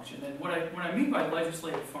judicial function. And what I mean by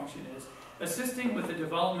legislative function is assisting with the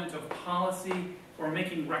development of policy or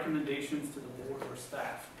making recommendations to the board or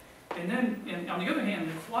staff. And then, on the other hand,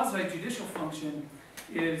 the quasi-judicial function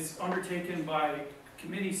is undertaken by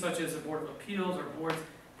committees such as the Board of Appeals or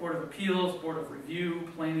Board of Appeals, Board of Review,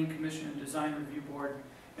 Planning Commission, Design Review Board,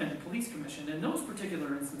 and the Police Commission. In those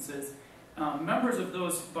particular instances, members of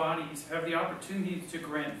those bodies have the opportunity to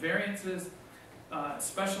grant variances,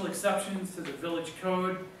 special exceptions to the village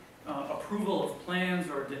code, approval of plans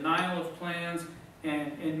or denial of plans,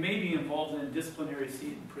 and may be involved in disciplinary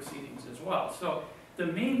proceedings as well. So the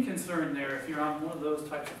main concern there, if you're on one of those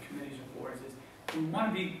types of committees or boards, is we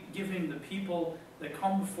want to be giving the people that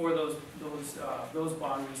come before those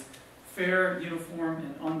bodies fair, uniform,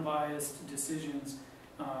 and unbiased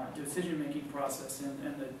decision-making process.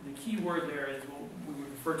 And the key word there is what we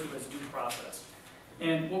refer to as due process.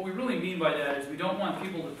 And what we really mean by that is we don't want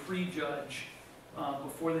people to prejudge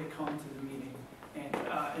before they come to the meeting.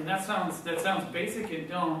 And that sounds basic and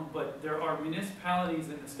dumb, but there are municipalities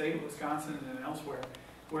in the state of Wisconsin and elsewhere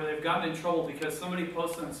where they've gotten in trouble because somebody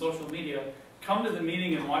posted on social media, come to the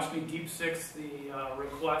meeting and watch me deep six the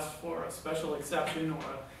request for a special exception or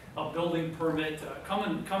a building permit. Come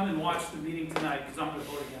and watch the meeting tonight because I'm going to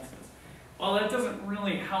vote against this. Well, that doesn't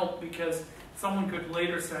really help because someone could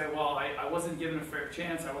later say, well, I wasn't given a fair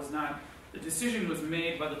chance. I was not. The decision was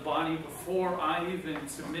made by the body before I even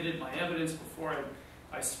submitted my evidence, before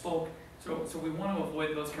I spoke. So we want to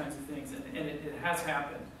avoid those kinds of things, and it has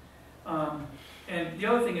happened. And the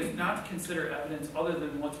other thing is not to consider evidence other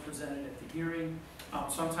than what's presented at the hearing.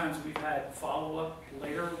 Sometimes we've had follow-up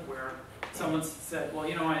later where someone said, well,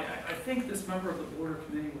 you know, I think this member of the board or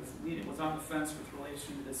committee was on the fence with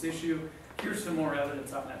relation to this issue. Here's some more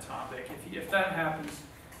evidence on that topic. If that happens,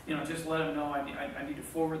 you know, just let them know I need to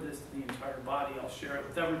forward this to the entire body. I'll share it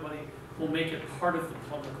with everybody. We'll make it part of the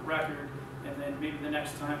public record, and then maybe the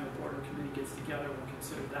next time the board or committee gets together, we'll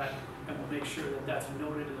consider that, and we'll make sure that that's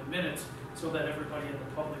noted in the minutes so that everybody in the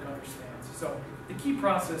public understands. So the key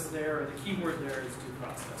process there, or the key word there, is due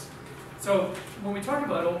process. So when we talk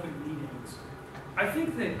about open meetings, I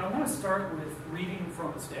think that I want to start with reading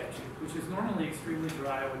from the statute, which is normally extremely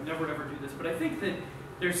dry. I would never ever do this, but I think that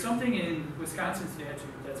there's something in Wisconsin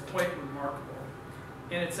statute that's quite remarkable.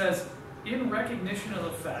 And it says, in recognition of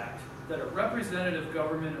the fact that a representative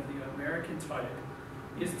government of the American type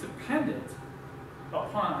is dependent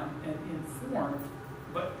upon an informed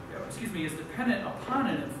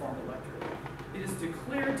electorate, it is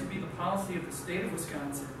declared to be the policy of the state of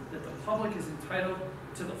Wisconsin that the public is entitled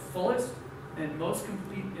to the fullest and most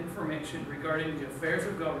complete information regarding the affairs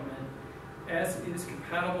of government as is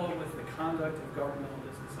compatible with the conduct of governmental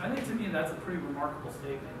business. I think to me that's a pretty remarkable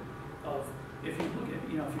statement of, if you look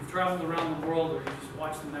at, you know, if you've traveled around the world or you just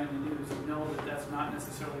watch the nightly news, you know that that's not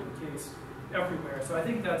necessarily the case everywhere. So I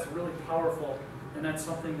think that's really powerful, and that's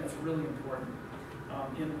something that's really important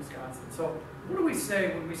in Wisconsin. So what do we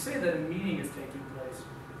say when we say that a meeting is taking place?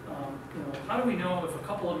 You know, how do we know if a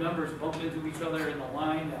couple of members bump into each other in the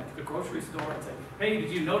line at the grocery store and say, hey,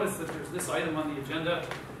 did you notice that there's this item on the agenda?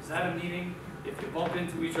 Is that a meeting? If you bump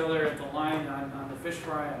into each other at the line on the fish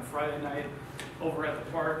fry on Friday night over at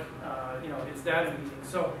the park, you know, is that a meeting?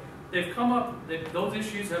 So they've come up, those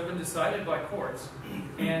issues have been decided by courts,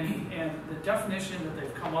 and the definition that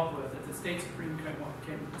they've come up with, that the state Supreme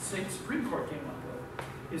Court came up with,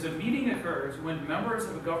 is a meeting occurs when members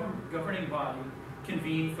of a governing body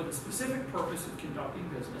convene for the specific purpose of conducting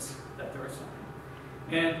business that they're assigned,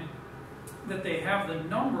 and that they have the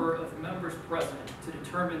number of members present to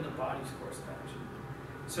determine the body's course of action.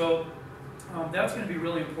 So that's going to be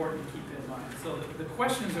really important to keep in mind. So the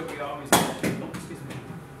questions that we always ask,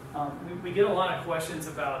 we get a lot of questions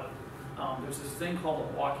about, there's this thing called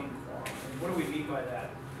a walking quorum, and what do we mean by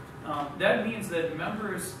that? That means that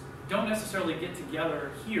members don't necessarily get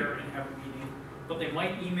together here and have a meeting, but they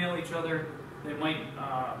might email each other. They might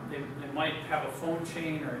have a phone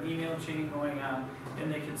chain or an email chain going on,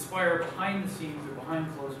 and they conspire behind the scenes or behind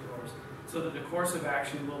closed doors, so that the course of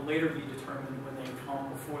action will later be determined when they come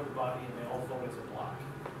before the body and they all vote as a block.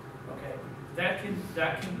 Okay,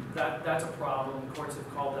 that's a problem. The courts have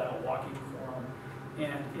called that a walking quorum,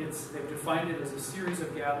 and they've defined it as a series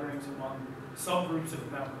of gatherings among subgroups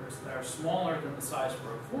of members that are smaller than the size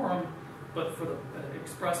for a quorum, but for the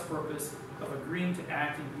express purpose of agreeing to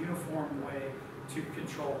act in a uniform way to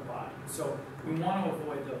control the body. So we want to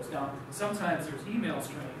avoid those. Now, sometimes there's email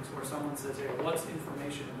strings where someone says, hey, what's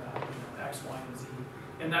information about, you know, X, Y, and Z?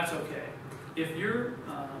 And that's okay. If you're,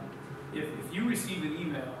 if you receive an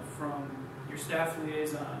email from your staff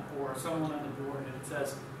liaison or someone on the board and it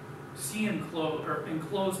says, see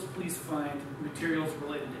enclosed please find materials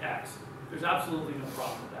related to X. There's absolutely no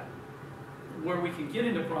problem with that. Where we can get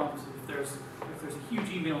into problems if there's a huge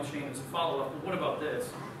email chain as a follow-up, well, what about this?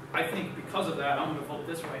 I think because of that, I'm going to vote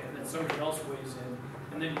this way, and then somebody else weighs in,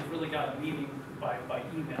 and then you've really got a meeting by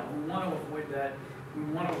email. We want to avoid that. We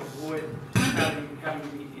want to avoid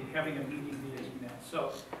having a meeting via email.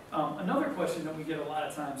 So another question that we get a lot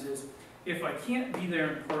of times is, if I can't be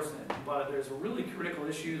there in person, but there's a really critical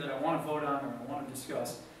issue that I want to vote on or I want to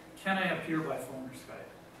discuss, can I appear by phone or Skype?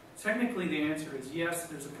 Technically, the answer is yes.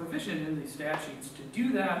 There's a provision in these statutes to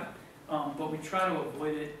do that, but we try to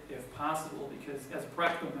avoid it if possible because, as a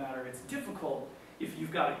practical matter, it's difficult if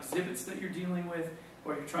you've got exhibits that you're dealing with,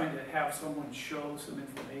 or you're trying to have someone show some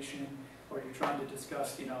information, or you're trying to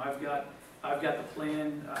discuss. You know, I've got the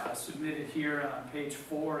plan submitted here on page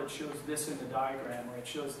 4. It shows this in the diagram, or it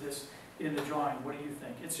shows this in the drawing. What do you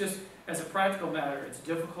think? It's just, as a practical matter, it's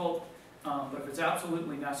difficult, but if it's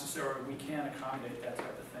absolutely necessary, we can accommodate that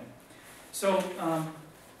type of thing. So,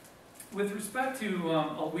 with respect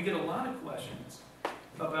to, we get a lot of questions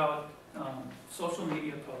about social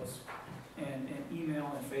media posts and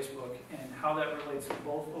email and Facebook and how that relates to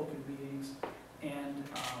both open meetings and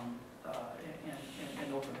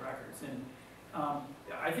open records. And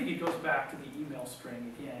I think it goes back to the email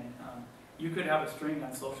string again. You could have a string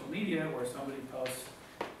on social media where somebody posts,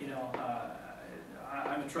 you know,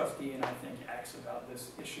 I'm a trustee and I think X about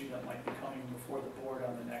this issue that might be coming before the board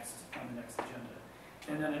on the next agenda.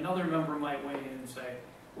 And then another member might weigh in and say,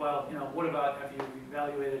 well, you know, what about, have you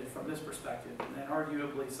evaluated it from this perspective? And then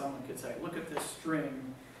arguably someone could say, look at this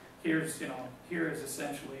string. Here's, you know, here is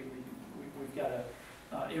essentially we've got a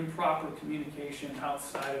improper communication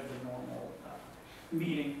outside of the normal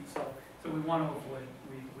meeting. So we want to avoid,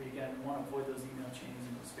 we again want to avoid those email chains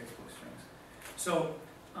and those Facebook strings. So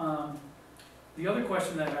the other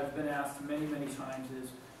question that I've been asked many, many times is,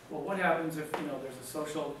 well, what happens if, you know, there's a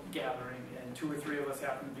social gathering and 2 or 3 of us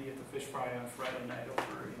happen to be at the fish fry on Friday night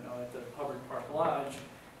over, you know, at the Hubbard Park Lodge,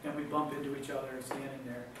 and we bump into each other standing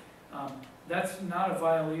there. That's not a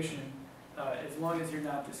violation as long as you're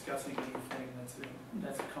not discussing anything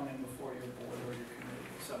that's coming before your board or your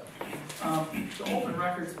committee. So the open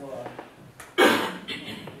records law.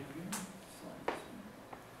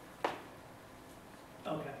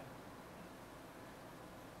 Okay.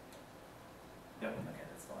 Yep, okay,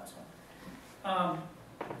 that's the last one.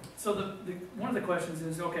 So one of the questions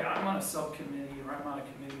is, okay, I'm on a subcommittee, or I'm on a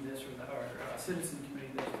committee this or that, or a citizen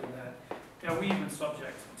committee this or that. Are we even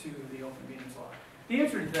subject to the open meetings law? The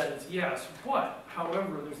answer to that is yes, but,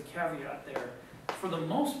 however, there's a caveat there. For the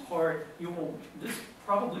most part, this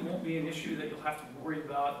probably won't be an issue that you'll have to worry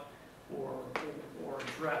about or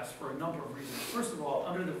address for a number of reasons. First of all,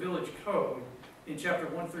 under the village code, in chapter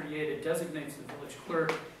 138, it designates the village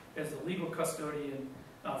clerk as the legal custodian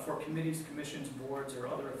for committees, commissions, boards, or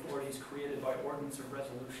other authorities created by ordinance or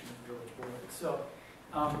resolution of the village board. So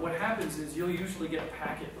what happens is you'll usually get a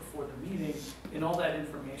packet before the meeting, and all that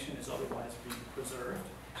information is otherwise being preserved,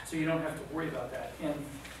 so you don't have to worry about that. And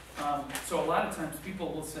so a lot of times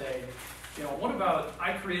people will say, you know, what about,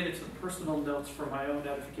 I created some personal notes for my own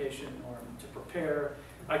edification or to prepare.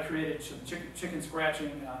 I created some chicken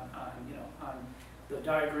scratching on the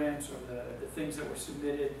diagrams or the things that were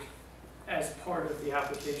submitted as part of the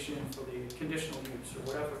application for the conditional use or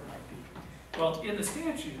whatever it might be. Well, in the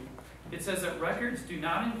statute, it says that records do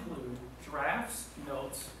not include drafts,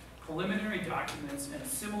 notes, preliminary documents, and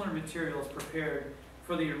similar materials prepared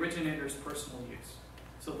for the originator's personal use.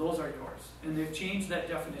 So those are yours. And they've changed that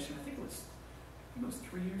definition, I think it was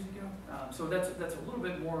 3 years ago. So that's a little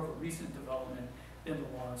bit more of a recent development in the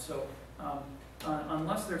law. So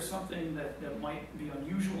unless there's something that might be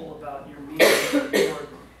unusual about your meeting or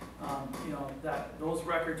you know, that those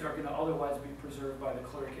records are going to otherwise be preserved by the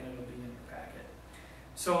clerk and it'll be in your packet.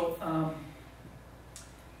 So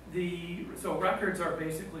so records are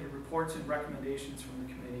basically reports and recommendations from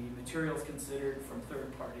the committee, materials considered from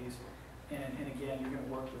third parties, and again, you're going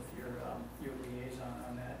to work with your liaison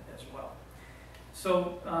on that as well.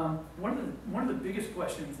 So one of the biggest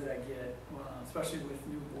questions that I get, especially with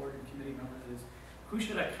new board and committee members, is who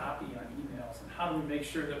should I copy on emails, and how do we make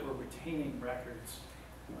sure that we're retaining records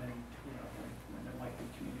when there might be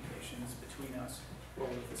communications between us or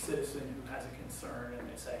with a citizen who has a concern and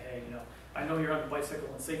they say, hey, you know, I know you're on the bicycle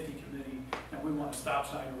and safety committee and we want a stop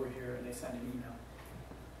sign over here, and they send an email.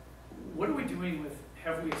 What are we doing with,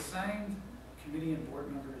 have we assigned committee and board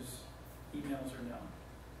members emails or no?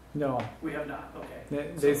 No. We have not,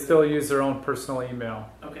 okay. They still use their own personal email.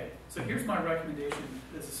 Okay, so here's my recommendation.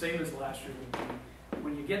 It's the same as last year.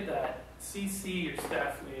 When you get that, CC your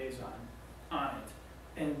staff liaison on it.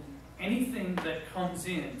 And anything that comes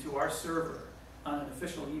in to our server on an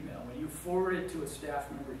official email, when you forward it to a staff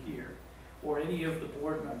member here, or any of the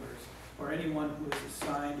board members, or anyone who is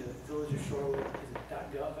assigned to the Village of Shorewood, is it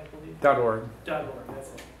 .gov, I believe? .org. .org, that's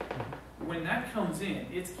it. When that comes in,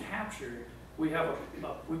 it's captured. We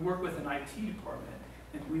work with an IT department,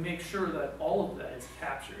 and we make sure that all of that is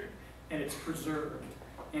captured and it's preserved.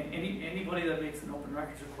 And anybody that makes an open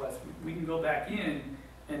records request, we can go back in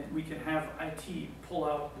and we can have IT pull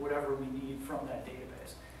out whatever we need from that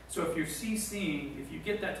database. So if you're CCing, if you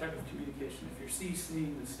get that type of communication, if you're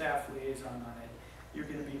CCing the staff liaison on it, you're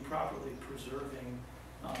going to be properly preserving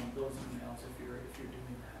those emails if you're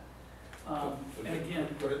doing that. And again,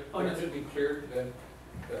 but it should be clear that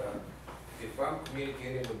if I'm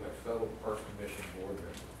communicating with my fellow Parks Commission board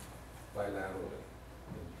members bilaterally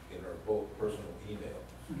in our both personal emails,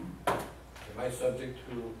 am I subject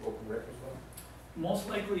to open records law? Most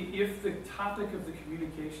likely, if the topic of the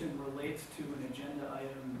communication relates to an agenda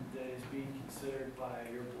item that is being considered by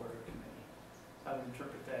your board or committee, I would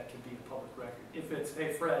interpret that to be a public record. If it's,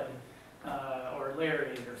 hey, Fred, or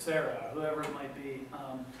Larry, or Sarah, whoever it might be,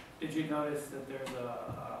 did you notice that there's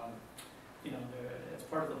as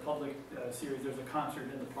part of the public series, there's a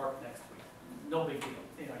concert in the park next week? No big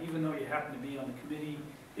deal. Even though you happen to be on the committee,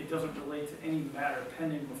 it doesn't relate to any matter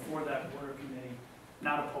pending before that board or committee,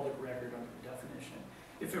 not a public record under the definition.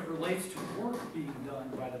 If it relates to work being done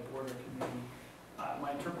by the board or committee,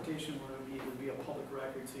 my interpretation would be a public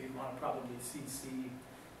record, so you'd want to probably CC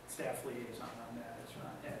staff liaison on that as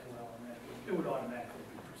well, and that it would automatically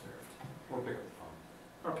be preserved. Or pick up the phone.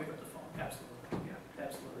 Or pick up the phone, absolutely, yeah,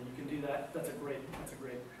 absolutely. You can do that. That's a great.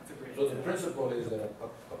 So the principle is that a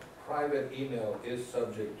private email is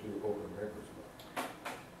subject to open records law.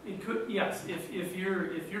 It could, yes, if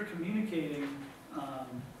you're communicating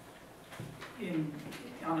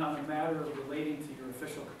on a matter relating to your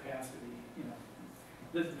official capacity,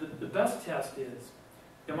 the best test is,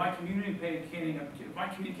 am I communicating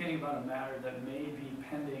about a matter that may be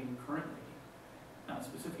pending currently on a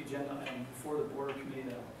specific agenda item before the board or committee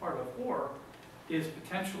that I'm a part of, or is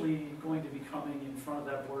potentially going to be coming in front of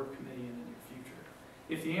that board or committee in the near future?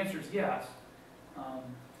 If the answer is yes,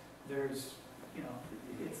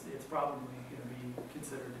 it's probably going to be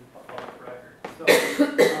considered a public record. So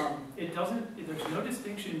there's no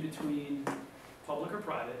distinction between public or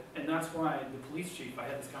private, and that's why the police chief, I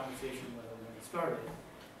had this conversation with him when he started,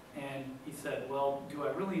 and he said, well, do I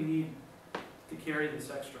really need to carry this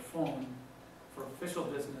extra phone for official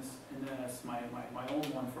business and then as my own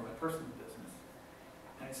one for my personal business?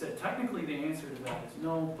 And I said, technically the answer to that is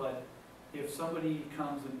no, but if somebody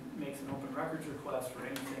comes and makes an open records request for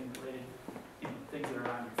anything related, things that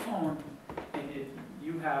are on your phone, and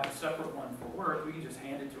you have a separate one for work, we can just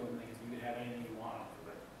hand it to them because you can have anything you want off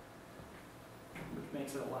of it, which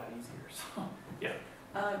makes it a lot easier. So, yeah.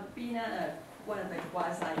 Being on one of the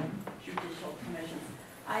quasi-judicial commissions,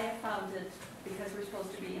 I have found it, because we're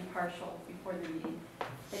supposed to be impartial before the meeting,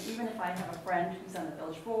 that even if I have a friend who's on the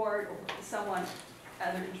village board or someone,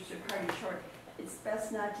 other interested party short, it's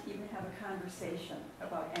best not to even have a conversation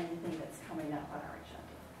about anything that's coming up on our agenda.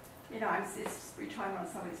 We're talking about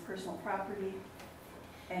somebody's personal property,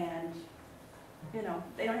 and they don't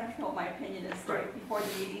have to know what my opinion is before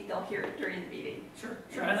the meeting. They'll hear it during the meeting. Sure,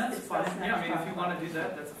 and that's fine. Yeah, I mean, if you want to do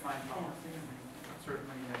that, that's a fine policy. Yeah.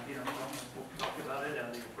 Certainly, we'll talk about it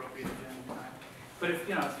at the appropriate agenda time. But if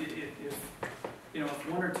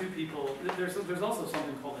one or two people, there's also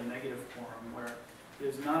something called a negative quorum, where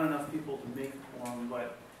there's not enough people to make the quorum,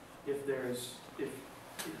 but if there's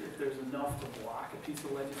enough to block a piece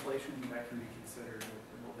of legislation, that can be considered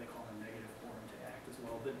what they call a negative quorum to act as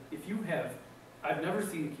well. But if you have, I've never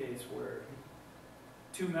seen a case where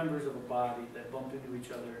two members of a body that bump into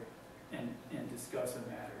each other and discuss a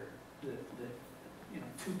matter that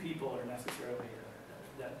two people are necessarily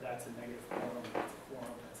that's a negative quorum. That's a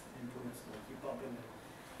quorum that's impermissible. If you bump into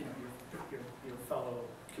your fellow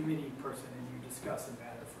committee person and you discuss a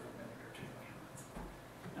matter for a minute or two.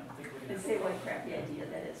 I don't think we're going to say what a crappy idea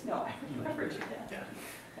that is. No, I never do that.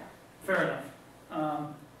 Yeah. Fair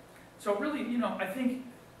enough. So really, I think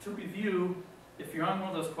to review, if you're on one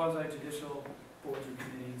of those quasi-judicial boards or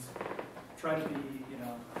committees, try to be,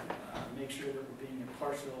 make sure that we're being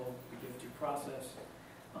impartial, we give due process,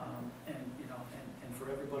 and for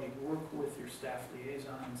everybody, work with your staff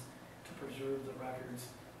liaisons to preserve the records.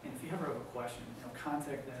 And if you ever have a question,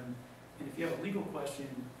 contact them. And if you have a legal question,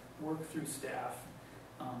 work through staff,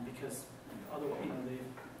 because otherwise,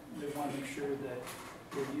 they want to make sure that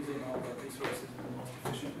they're using all the resources in the most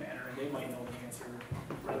efficient manner, and they might know the answer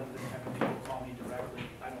rather than having people call me directly.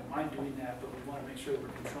 I don't mind doing that, but we want to make sure that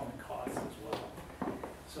we're controlling costs as well.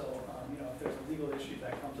 So, if there's a legal issue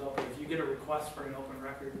that comes up, or if you get a request for an open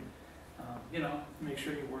record, make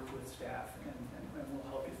sure you work with staff, and we'll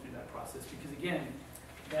help you through that process. Because again,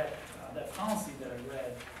 that policy that I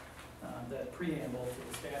read, that preamble to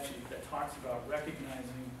the statute that talks about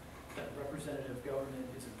recognizing that representative government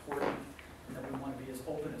is important and that we want to be as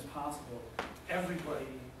open as possible. Everybody,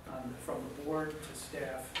 from the board to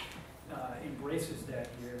staff, embraces that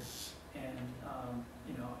here, and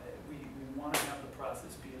we want to have the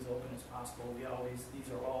process be as open as possible. These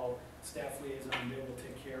are all staff liaisons. They will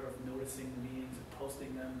take care of noticing the meetings and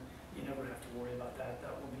posting them. You never have to worry about that.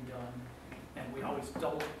 That will be done. And we always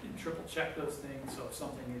double and triple check those things, so if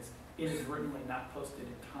something is inadvertently not posted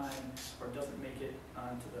in time or doesn't make it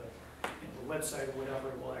onto the website or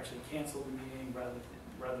whatever, we'll actually cancel the meeting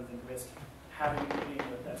rather than risk having a meeting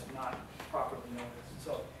that's not properly noticed.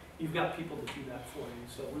 So you've got people to do that for you.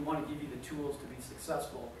 So we want to give you the tools to be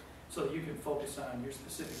successful so that you can focus on your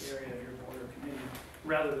specific area of your board or committee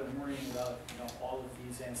rather than worrying about all of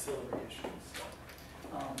these ancillary issues. So,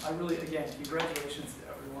 I really, again, congratulations to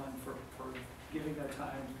everyone for giving their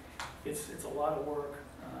time. It's a lot of work,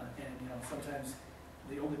 and sometimes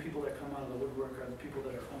the only people that come out of the woodwork are the people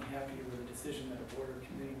that are unhappy with a decision that a board or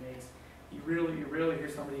committee makes. You rarely hear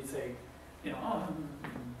somebody say,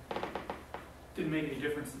 didn't make any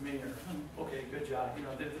difference to me, or okay, good job.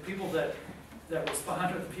 The people that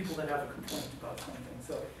respond are the people that have a complaint about something.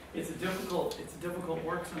 So it's a difficult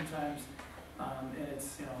work sometimes. And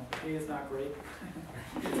it's, the pay is not great.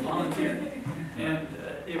 It's volunteer, and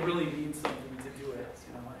it really means something to do it.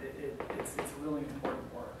 It's really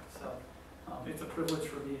important work. So it's a privilege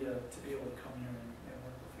for me to be able to come here and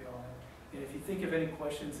work with you all. And if you think of any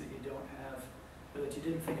questions that you don't have, or that you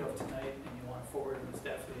didn't think of tonight, and you want to forward to the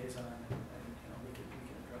staff liaison, and we can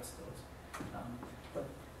address those. But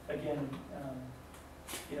again,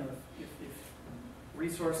 if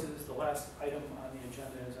resources, the last item on the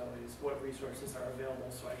agenda is always what resources are available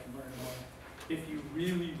so I can learn more. If you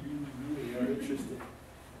really are interested,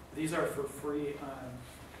 these are for free on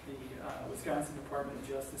the Wisconsin Department of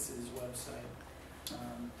Justice's website.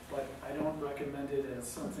 But I don't recommend it as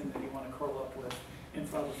something that you want to curl up with in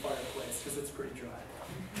front of the fireplace because it's pretty dry.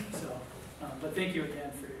 So, but thank you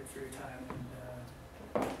again for your time.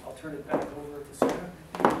 And I'll turn it back over to Sarah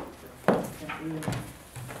for concluding.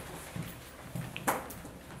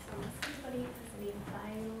 Anybody has any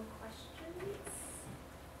final questions?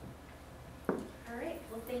 All right.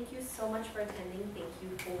 Well, thank you so much for attending. Thank you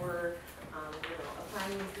for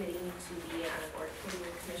applying and committing to be on a board committee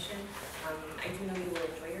or commission. I do know you will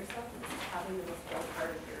enjoy yourself, and this is probably the most fun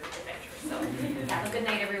part of your adventure. So have a good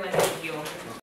night, everyone. Thank you.